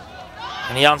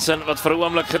 En Jansen wat vir 'n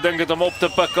oomblik gedink het om op te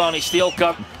pik aan die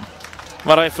steelkant.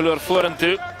 Maar hy verloor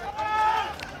vorentoe.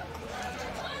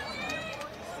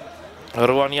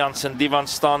 Roan Jansen, Divan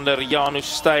Stander,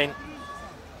 Janus Stein.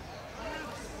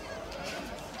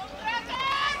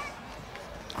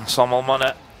 Samal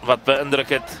manne wat beïndruk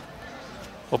het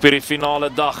op hierdie finale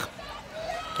dag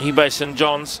hier by St.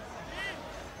 John's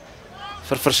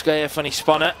vir verskeie van die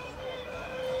spanne.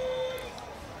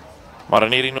 Maar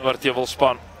in hierdie Noordheuwel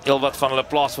span, heel wat van hulle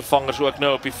plaasvervangers ook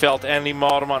nou op die veld. Andy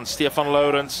Marman, Stefan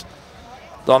Lourens,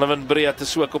 Donovan Breed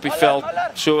is ook op die veld,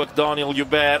 so ook Daniel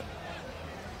Joubert.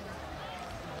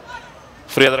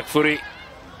 Frederik Fourie,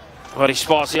 waar die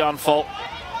spasie aanval.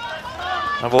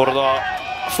 Dan word daar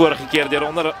vorige keer deur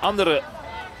onder andere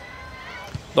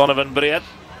Donovan Breed.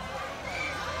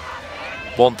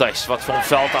 Bontuis wat van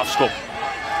veld afskop.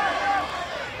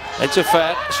 Net so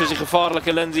ver soos die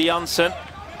gevaarlike Lindsay Jansen.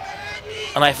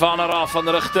 En hy van af van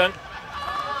rigting.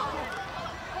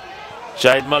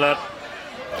 Jade Miller.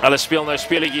 Hulle speel nou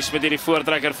speletjies met hierdie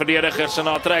voortrekker verdedigers en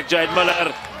daar trek Jade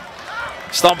Miller.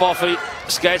 Stamp af vir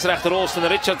skeieregter Austin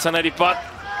Richardson uit die pad.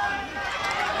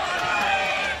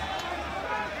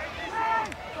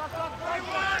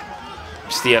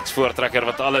 Steeds voortrekker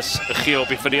wat alles gee op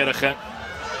die verdediging.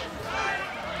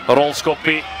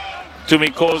 Rolskoppie,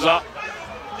 Tumi Koza.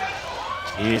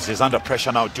 He's under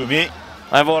pressure now, Tumi.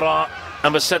 Hy word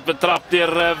in besit betrap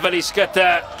deur Willie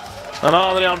Skutte. En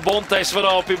Adrian Bontuis wat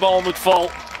daar op die bal moet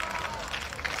val.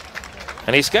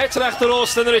 En die skeieregter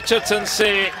Austin Richardson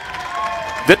sê,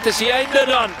 dit is die einde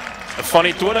dan van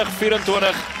die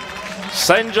 2024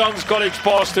 St. John's College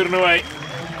Pass toernooi.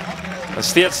 En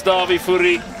steeds Davie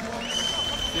Fourie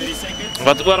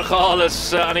wat oorgehaal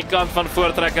is aan die kant van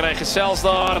voortrekker. Hy gesels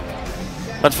daar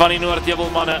met van die Noordheuwel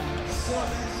manne.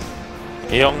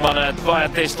 Die jong manne het baie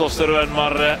testosteroon,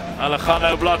 maar hulle gaan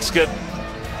nou bladskit.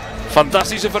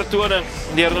 Fantastiese vertoning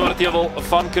deur Noordheuwel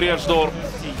van Kreersdorp.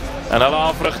 En hulle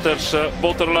afrigters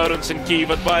Botter, Lourens en Key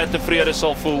wat baie tevrede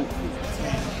sal voel.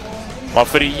 Maar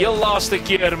vir die heel laaste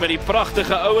keer met die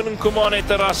pragtige Owen Nkomane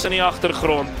terras in die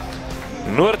agtergrond.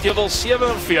 Noordheuwel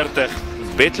 47,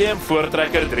 Bethlehem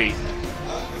Voortrekker 3.